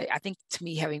experience. I think to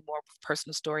me, having more of a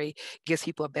personal story gives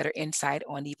people a better insight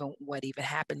on even what even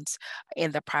happens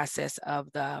in the process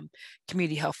of the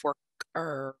community health work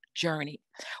or journey.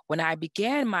 When I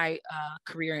began my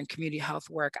career in community health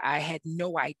work, I had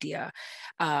no idea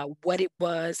what it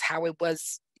was, how it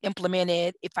was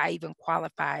implemented, if I even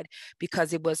qualified,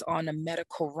 because it was on a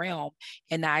medical realm,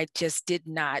 and I just did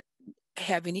not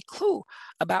have any clue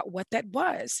about what that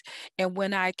was. And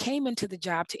when I came into the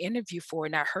job to interview for it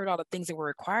and I heard all the things that were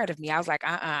required of me, I was like, I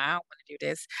don't want to do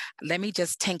this. Let me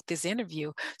just tank this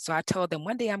interview. So I told them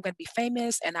one day I'm going to be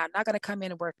famous and I'm not going to come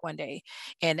in and work one day.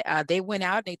 And they went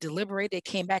out and they deliberated. They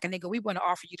came back and they go, we want to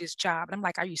offer you this job. And I'm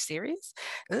like, are you serious?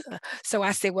 Ugh. So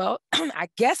I said, well, I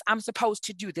guess I'm supposed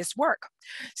to do this work.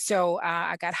 So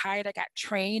I got hired, I got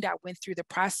trained, I went through the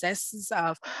processes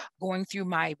of going through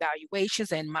my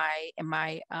evaluations and my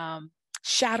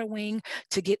shadowing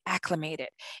to get acclimated.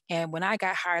 And when I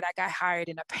got hired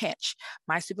in a pinch.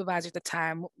 My supervisor at the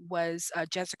time was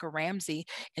Jessica Ramsey,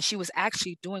 and she was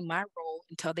actually doing my role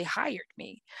until they hired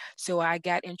me. So I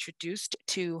got introduced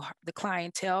to the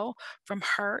clientele from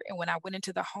her. And when I went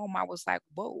into the home, I was like,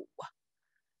 whoa,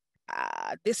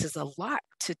 this is a lot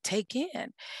to take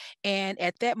in. And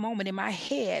at that moment in my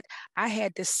head, I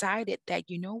had decided that,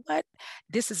 you know what,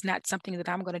 this is not something that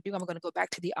I'm going to do. I'm going to go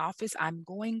back to the office. I'm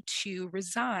going to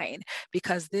resign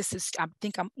because I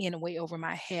think I'm in way over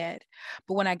my head.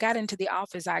 But when I got into the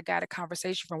office, I got a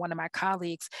conversation from one of my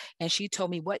colleagues, and she told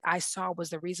me what I saw was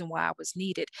the reason why I was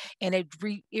needed. And it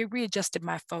readjusted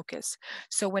my focus.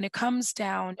 So when it comes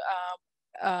down,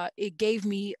 it gave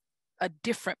me a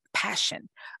different passion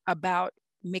about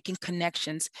making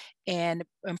connections and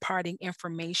imparting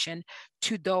information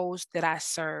to those that I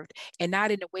served, and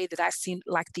not in a way that I seemed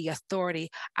like the authority.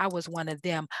 I was one of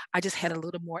them. I just had a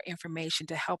little more information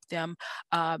to help them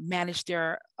manage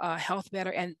their health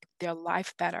better and their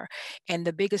life better. And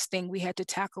the biggest thing we had to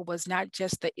tackle was not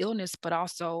just the illness, but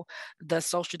also the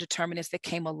social determinants that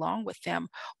came along with them,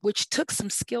 which took some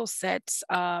skill sets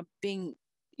being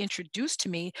introduced to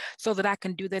me so that I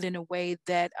can do that in a way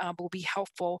that will be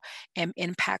helpful and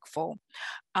impactful.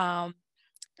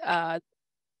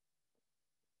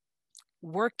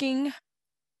 Working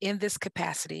in this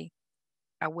capacity,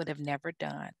 I would have never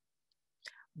done.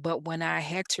 But when I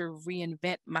had to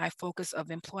reinvent my focus of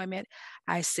employment,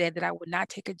 I said that I would not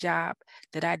take a job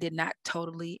that I did not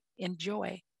totally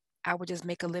enjoy. I would just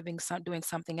make a living doing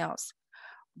something else.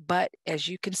 But as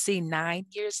you can see, 9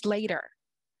 years later,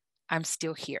 I'm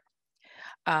still here.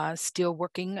 Still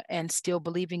working and still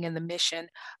believing in the mission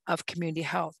of community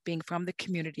health, being from the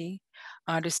community,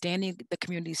 understanding the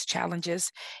community's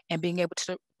challenges, and being able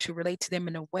to relate to them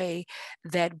in a way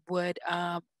that would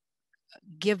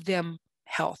give them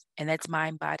health. And that's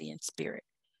mind, body, and spirit,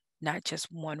 not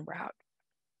just one route.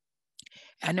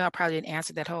 I know I probably didn't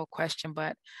answer that whole question,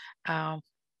 but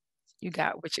you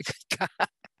got what you got.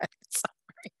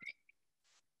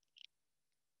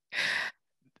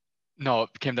 No,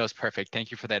 Kim, that was perfect. Thank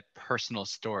you for that personal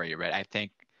story, right? I think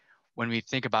when we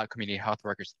think about community health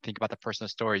workers, think about the personal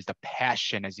stories, the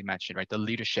passion, as you mentioned, right? The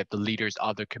leadership, the leaders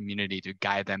of the community to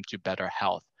guide them to better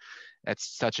health.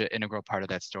 That's such an integral part of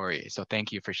that story. So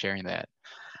thank you for sharing that.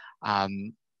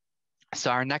 So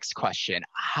our next question,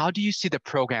 how do you see the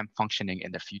program functioning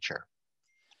in the future?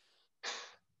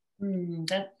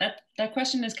 That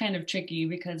question is kind of tricky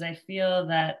because I feel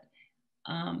that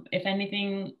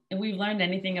if we've learned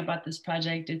anything about this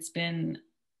project, it's been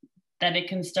that it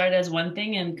can start as one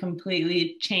thing and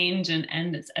completely change and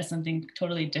end as something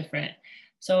totally different.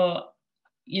 So,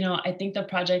 I think the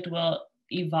project will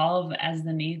evolve as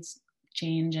the needs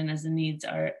change and as the needs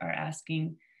are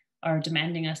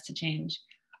demanding us to change.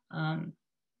 I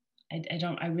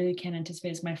really can't anticipate.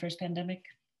 It's my first pandemic.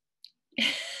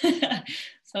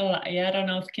 So yeah, I don't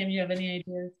know if Kim, you have any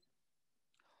ideas?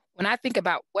 When I think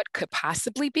about what could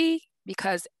possibly be,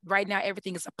 because right now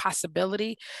everything is a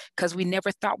possibility, because we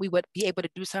never thought we would be able to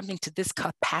do something to this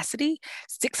capacity,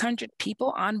 600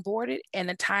 people onboarded in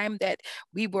a time that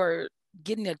we were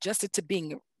getting adjusted to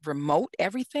being remote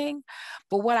everything.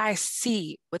 But what I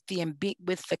see with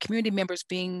the community members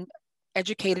being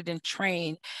educated and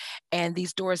trained, and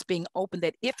these doors being open,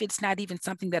 that if it's not even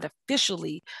something that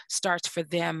officially starts for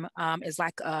them as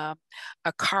like a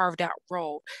carved out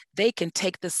role, they can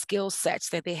take the skill sets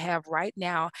that they have right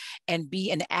now and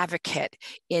be an advocate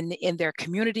in their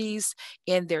communities,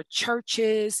 in their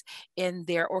churches, in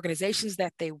their organizations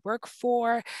that they work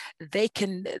for. They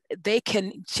can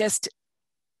just,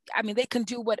 I mean, they can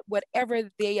do whatever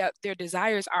their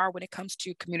desires are when it comes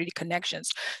to community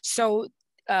connections. So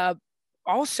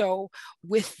also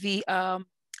with the earn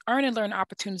and learn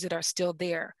opportunities that are still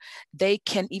there, they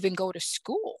can even go to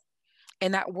school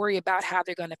and not worry about how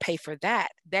they're going to pay for that.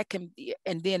 That can be,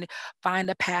 and then find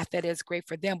a path that is great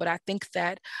for them. But I think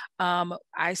that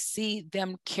I see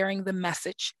them carrying the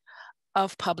message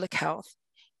of public health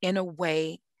in a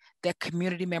way that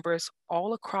community members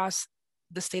all across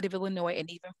the state of Illinois and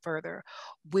even further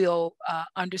will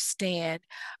understand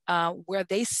where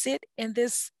they sit in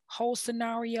this whole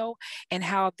scenario and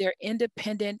how their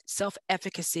independent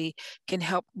self-efficacy can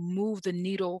help move the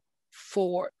needle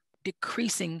for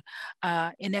decreasing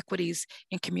inequities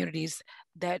in communities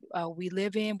that we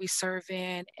live in, we serve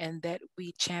in, and that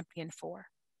we champion for.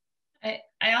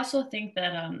 I also think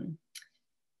that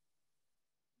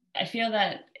I feel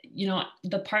that, you know,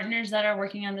 the partners that are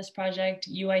working on this project,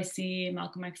 UIC,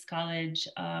 Malcolm X College,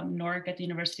 NORC at the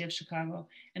University of Chicago,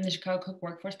 and the Chicago Cook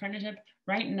Workforce Partnership,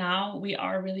 right now we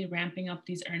are really ramping up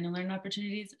these earn and learn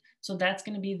opportunities. So that's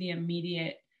going to be the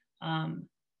immediate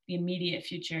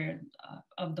future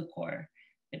of the core.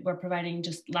 We're providing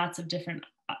just lots of different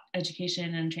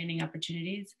education and training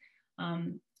opportunities.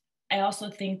 I also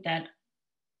think that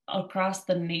across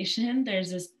the nation,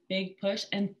 there's this big push,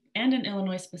 and in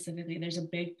Illinois specifically, there's a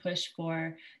big push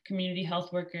for community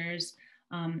health workers.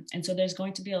 And so there's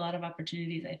going to be a lot of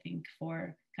opportunities, I think,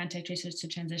 for contact tracers to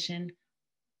transition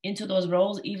into those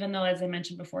roles, even though, as I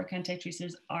mentioned before, contact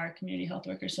tracers are community health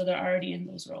workers. So they're already in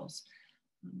those roles.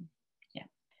 Yeah.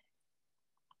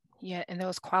 Yeah, and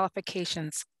those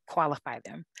qualifications qualify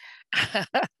them.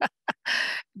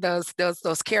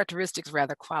 those characteristics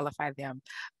rather qualify them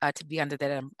to be under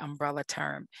that umbrella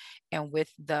term. And with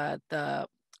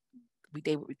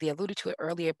they alluded to it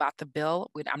earlier about the bill.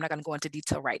 I'm not going to go into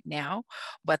detail right now,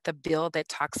 but the bill that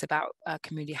talks about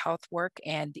community health work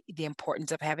and the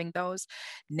importance of having those.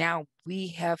 Now we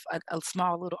have a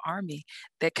small little army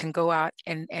that can go out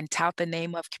and tout the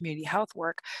name of community health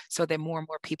work so that more and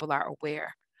more people are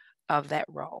aware of that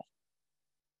role.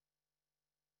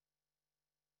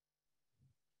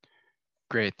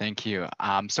 Great, thank you.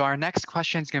 So our next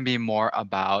question is going to be more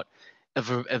about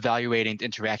evaluating the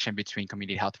interaction between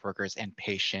community health workers and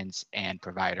patients and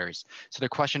providers. So the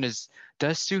question is,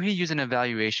 does SUHI use an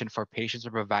evaluation for patients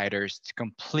or providers to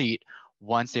complete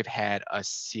once they've had a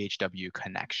CHW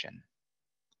connection?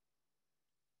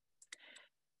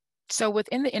 So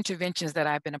within the interventions that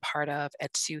I've been a part of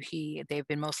at SUHI, they've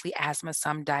been mostly asthma,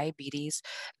 some diabetes.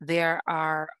 There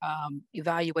are not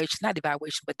evaluation,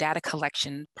 but data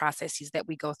collection processes that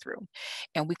we go through.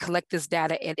 And we collect this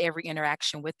data at every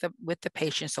interaction with the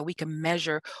patient so we can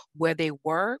measure where they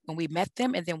were when we met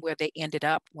them and then where they ended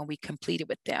up when we completed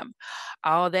with them.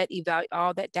 All that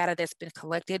data that's been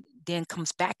collected then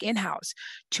comes back in-house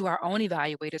to our own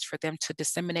evaluators for them to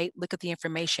disseminate, look at the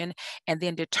information, and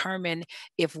then determine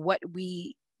if what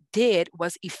we did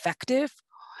was effective,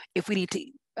 if we need to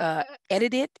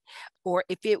edit it, or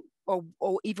if it or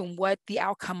even what the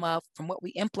outcome of from what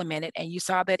we implemented. And you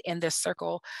saw that in the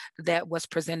circle that was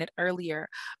presented earlier,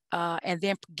 and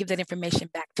then give that information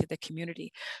back to the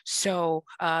community. So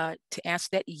to answer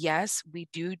that, yes, we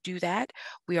do that.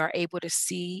 We are able to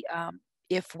see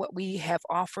if what we have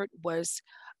offered was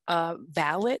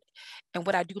valid. And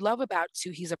what I do love about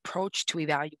SUHI's approach to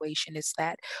evaluation is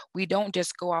that we don't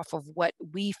just go off of what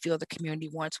we feel the community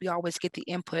wants. We always get the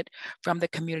input from the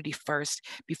community first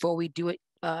before we do it,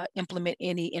 implement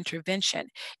any intervention.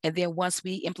 And then once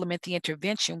we implement the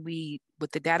intervention,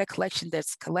 with the data collection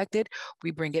that's collected, we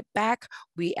bring it back.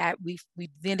 We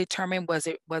then determine was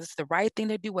it the right thing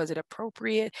to do, was it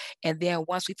appropriate, and then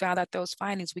once we found out those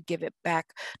findings, we give it back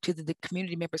to the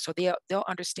community members so they'll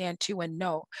understand too and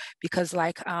know, because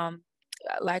like our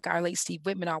late Steve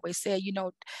Whitman always said,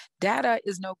 data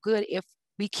is no good if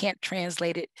we can't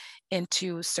translate it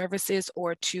into services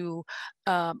or to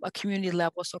a community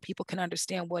level so people can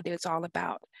understand what it's all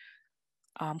about.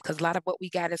 Because a lot of what we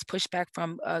got as pushback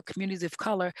from communities of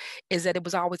color is that it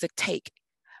was always a take,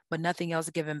 but nothing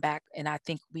else given back. And I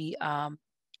think we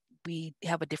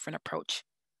have a different approach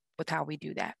with how we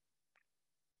do that.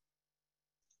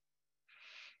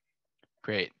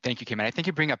 Great, thank you, Kim. And I think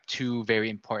you bring up two very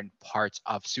important parts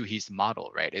of SUHI's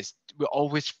model, right? Is we're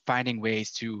always finding ways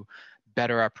to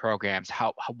better our programs?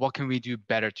 What can we do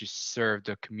better to serve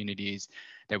the communities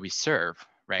that we serve,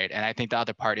 right? And I think the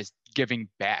other part is giving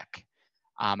back.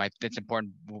 It's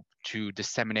important to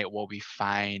disseminate what we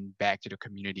find back to the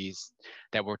communities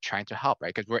that we're trying to help,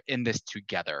 right? Because we're in this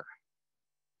together.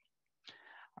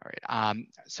 All right.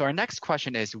 So our next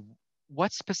question is,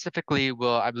 what specifically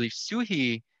will, I believe,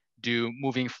 SUHI do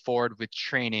moving forward with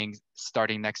training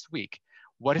starting next week?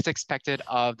 What is expected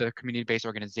of the community-based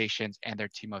organizations and their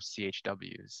team of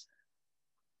CHWs?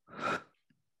 I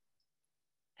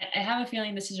have a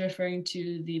feeling this is referring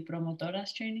to the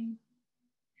promotoras training.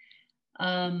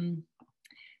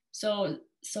 So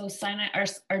Sinai,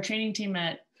 our training team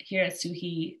here at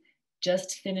SUHI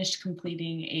just finished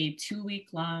completing a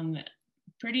 2-week-long,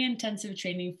 pretty intensive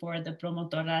training for the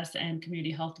promotoras and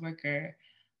community health worker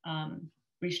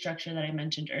restructure that I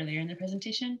mentioned earlier in the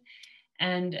presentation.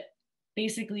 And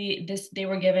basically they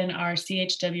were given our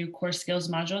CHW core skills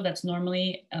module. That's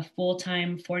normally a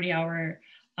full-time 40-hour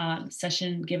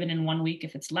session given in 1 week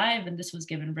if it's live, and this was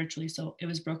given virtually, so it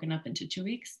was broken up into 2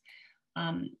 weeks.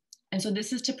 And so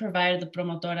this is to provide the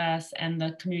promotoras and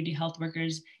the community health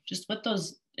workers just with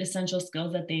those essential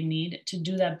skills that they need to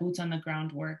do that boots on the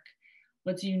ground work.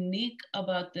 What's unique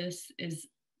about this is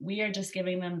we are just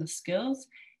giving them the skills.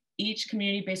 Each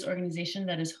community-based organization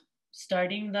that is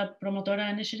starting the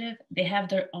Promotora initiative, they have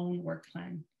their own work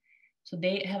plan. So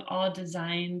they have all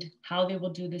designed how they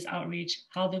will do this outreach,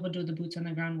 how they will do the boots on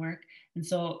the ground work. And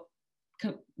so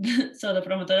the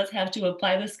promotoras have to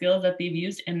apply the skills that they've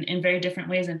used in very different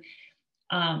ways. And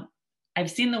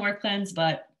I've seen the work plans,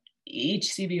 but each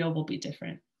CBO will be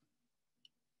different.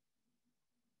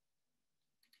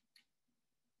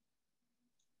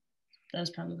 That was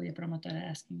probably a promotora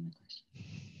asking the question.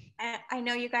 I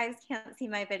know you guys can't see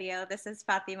my video. This is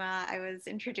Fatima. I was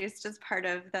introduced as part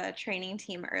of the training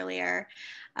team earlier.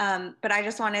 But I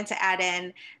just wanted to add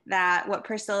in that what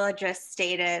Priscilla just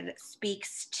stated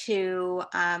speaks to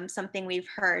something we've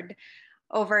heard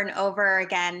over and over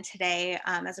again today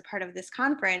as a part of this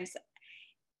conference,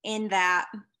 in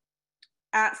that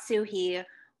at SUHI,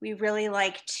 we really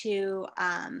like to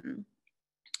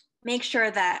make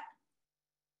sure that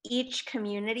each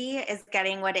community is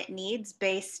getting what it needs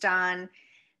based on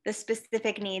the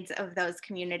specific needs of those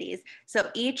communities.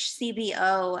 So each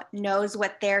CBO knows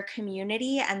what their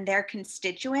community and their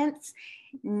constituents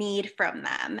need from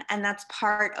them. And that's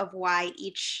part of why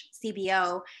each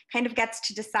CBO kind of gets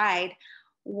to decide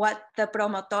what the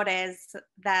promotores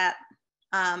that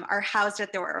are housed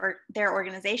at their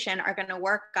organization are going to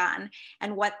work on,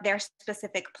 and what their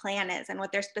specific plan is and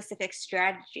what their specific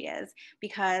strategy is,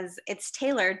 because it's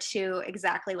tailored to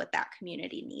exactly what that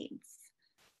community needs.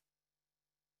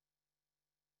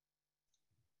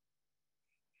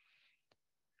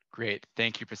 Great.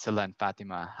 Thank you, Priscilla and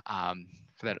Fatima,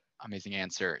 for that amazing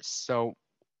answer. So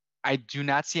I do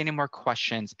not see any more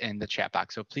questions in the chat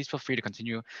box, so please feel free to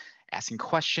continue asking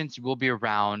questions. We'll be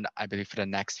around, I believe, for the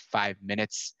next 5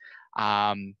 minutes.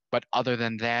 But other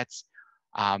than that,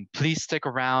 please stick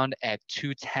around at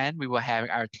 2:10. We will have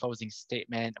our closing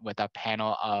statement with a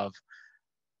panel of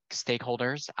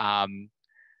stakeholders, and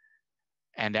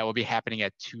that will be happening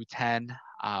at 2:10.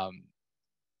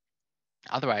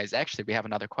 Otherwise, actually, we have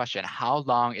another question. How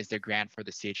long is the grant for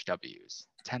the CHWs?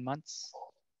 10 months?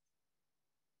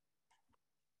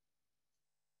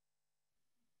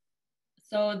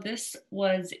 So this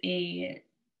was I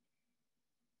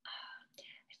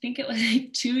think it was a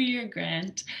 2-year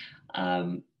grant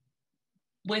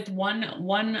with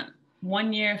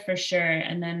one year for sure.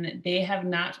 And then they have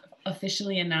not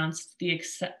officially announced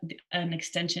an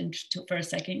extension for a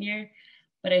second year.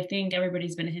 But I think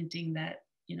everybody's been hinting that,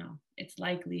 you know, it's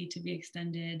likely to be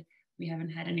extended. We haven't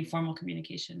had any formal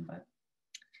communication, but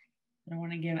I don't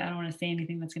want to say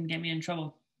anything that's going to get me in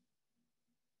trouble.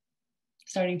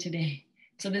 Starting today.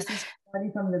 So this is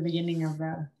starting from the beginning of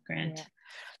the grant. Yeah.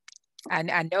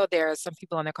 And I know there are some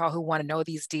people on the call who want to know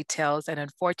these details, and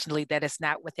unfortunately that is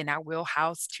not within our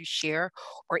wheelhouse to share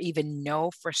or even know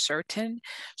for certain.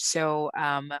 So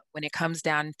when it comes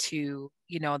down to,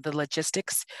 you know, the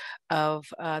logistics of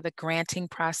the granting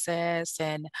process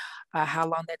and how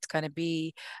long that's going to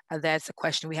be, that's a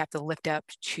question we have to lift up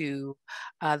to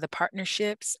the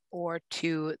partnerships or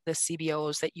to the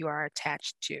CBOs that you are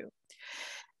attached to.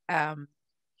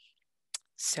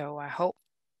 So I hope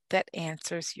that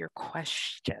answers your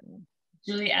question.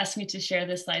 Julie asked me to share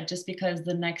this slide just because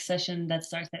the next session that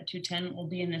starts at 2:10 will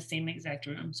be in the same exact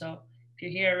room. So if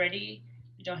you're here already,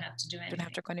 you don't have to do anything. Don't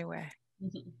have to go anywhere.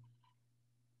 Mm-hmm.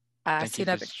 Thank you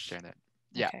for sharing that.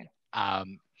 Yeah. Okay.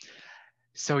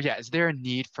 So yeah, is there a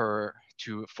need for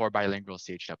bilingual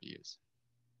CHWs?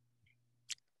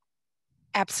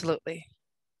 Absolutely.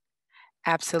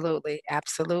 Absolutely,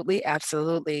 absolutely,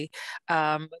 absolutely.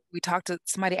 We talked to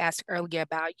somebody asked earlier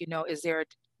about, is there,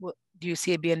 do you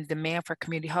see it being demand for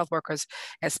community health workers,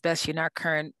 especially in our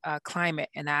current climate?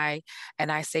 And I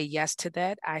say yes to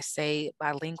that. I say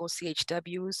bilingual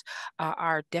CHWs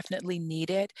are definitely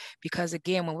needed because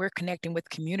again, when we're connecting with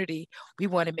community, we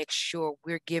want to make sure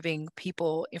we're giving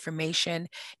people information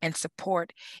and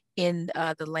support in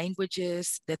the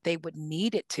languages that they would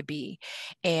need it to be,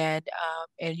 and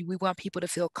we want people to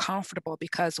feel comfortable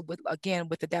because with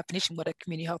the definition, what a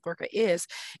community health worker is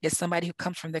somebody who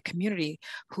comes from the community,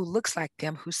 who looks like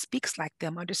them, who speaks like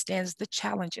them, understands the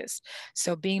challenges.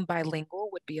 So being bilingual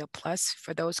would be a plus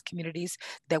for those communities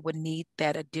that would need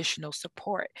that additional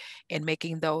support in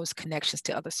making those connections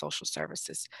to other social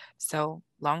services. So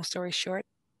long story short,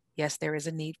 yes, there is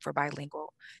a need for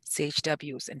bilingual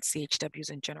CHWs and CHWs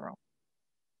in general.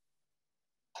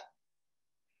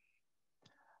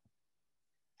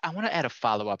 I want to add a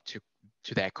follow-up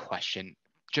to that question,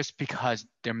 just because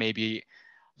there may be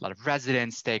a lot of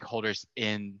residents, stakeholders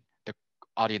in the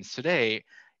audience today.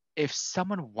 If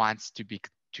someone wants to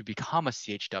become a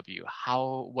CHW,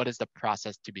 what is the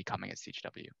process to becoming a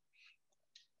CHW?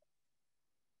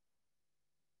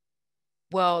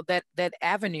 Well, that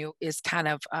avenue is kind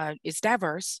of it's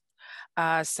diverse.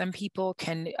 Some people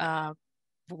can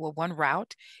well, one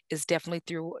route is definitely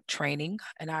through training,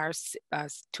 and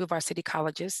two of our city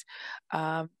colleges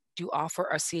do offer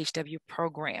a CHW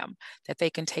program that they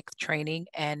can take training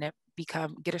and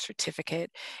get a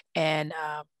certificate and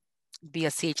be a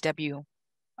CHW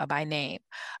by name.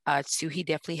 SUHI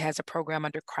definitely has a program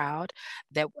under Crowd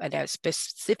that has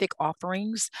specific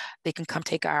offerings. They can come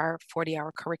take our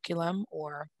 40-hour curriculum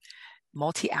or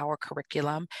multi-hour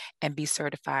curriculum and be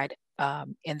certified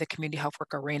in the community health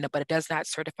work arena, but it does not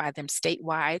certify them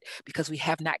statewide because we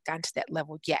have not gotten to that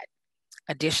level yet.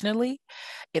 Additionally,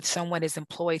 if someone is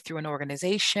employed through an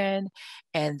organization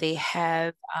and they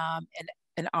have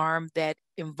an arm that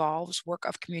involves work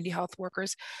of community health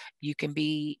workers, you can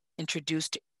be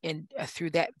introduced in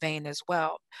through that vein as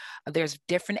well. There's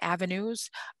different avenues,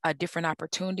 different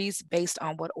opportunities based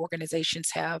on what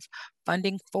organizations have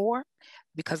funding for,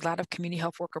 because a lot of community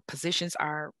health worker positions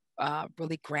are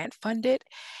really grant funded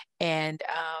and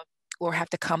or have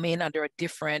to come in under a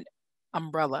different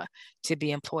umbrella to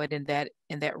be employed in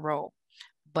that role.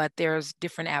 But there's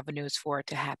different avenues for it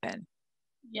to happen.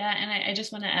 Yeah, and I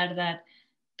just want to add that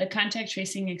the contact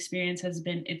tracing experience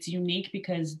it's unique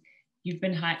because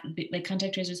like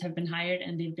contact tracers have been hired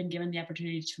and they've been given the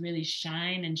opportunity to really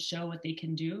shine and show what they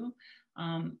can do.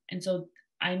 And so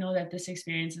I know that this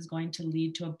experience is going to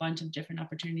lead to a bunch of different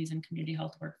opportunities in community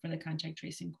health work for the contact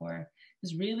tracing core.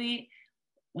 Because really,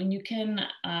 when you can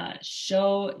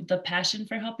show the passion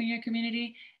for helping your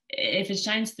community, if it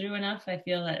shines through enough, I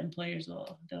feel that employers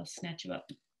they'll snatch you up.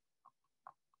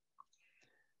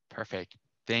 Perfect.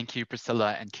 Thank you,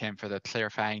 Priscilla and Kim, for the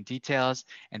clarifying details,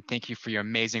 and thank you for your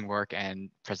amazing work and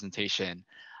presentation.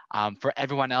 For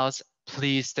everyone else,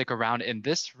 please stick around in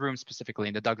this room, specifically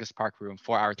in the Douglas Park room,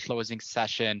 for our closing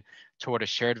session toward a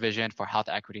shared vision for health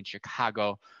equity in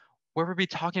Chicago, where we'll be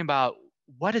talking about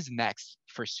what is next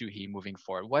for SUHI moving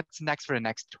forward, what's next for the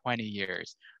next 20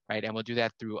 years, right? And we'll do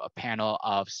that through a panel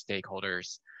of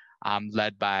stakeholders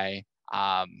led by,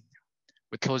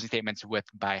 with closing statements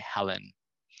by Helen.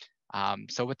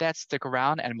 So with that, stick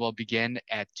around and we'll begin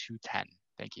at 2:10.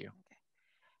 Thank you.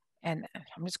 And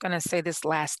I'm just going to say this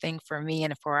last thing for me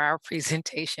and for our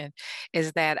presentation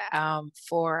is that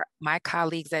for my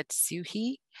colleagues at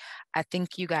SUHI, I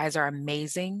think you guys are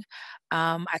amazing.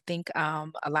 I think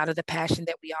a lot of the passion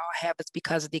that we all have is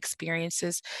because of the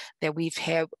experiences that we've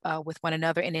had with one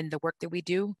another and in the work that we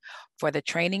do. For the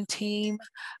training team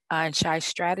and SHI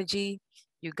strategy,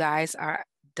 you guys are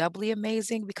doubly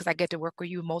amazing because I get to work with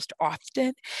you most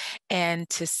often, and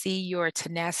to see your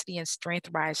tenacity and strength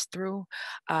rise through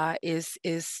is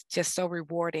just so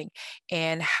rewarding.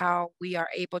 And how we are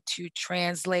able to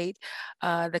translate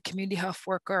the community health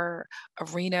worker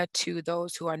arena to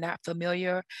those who are not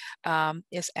familiar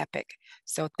is epic.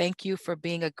 So thank you for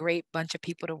being a great bunch of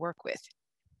people to work with.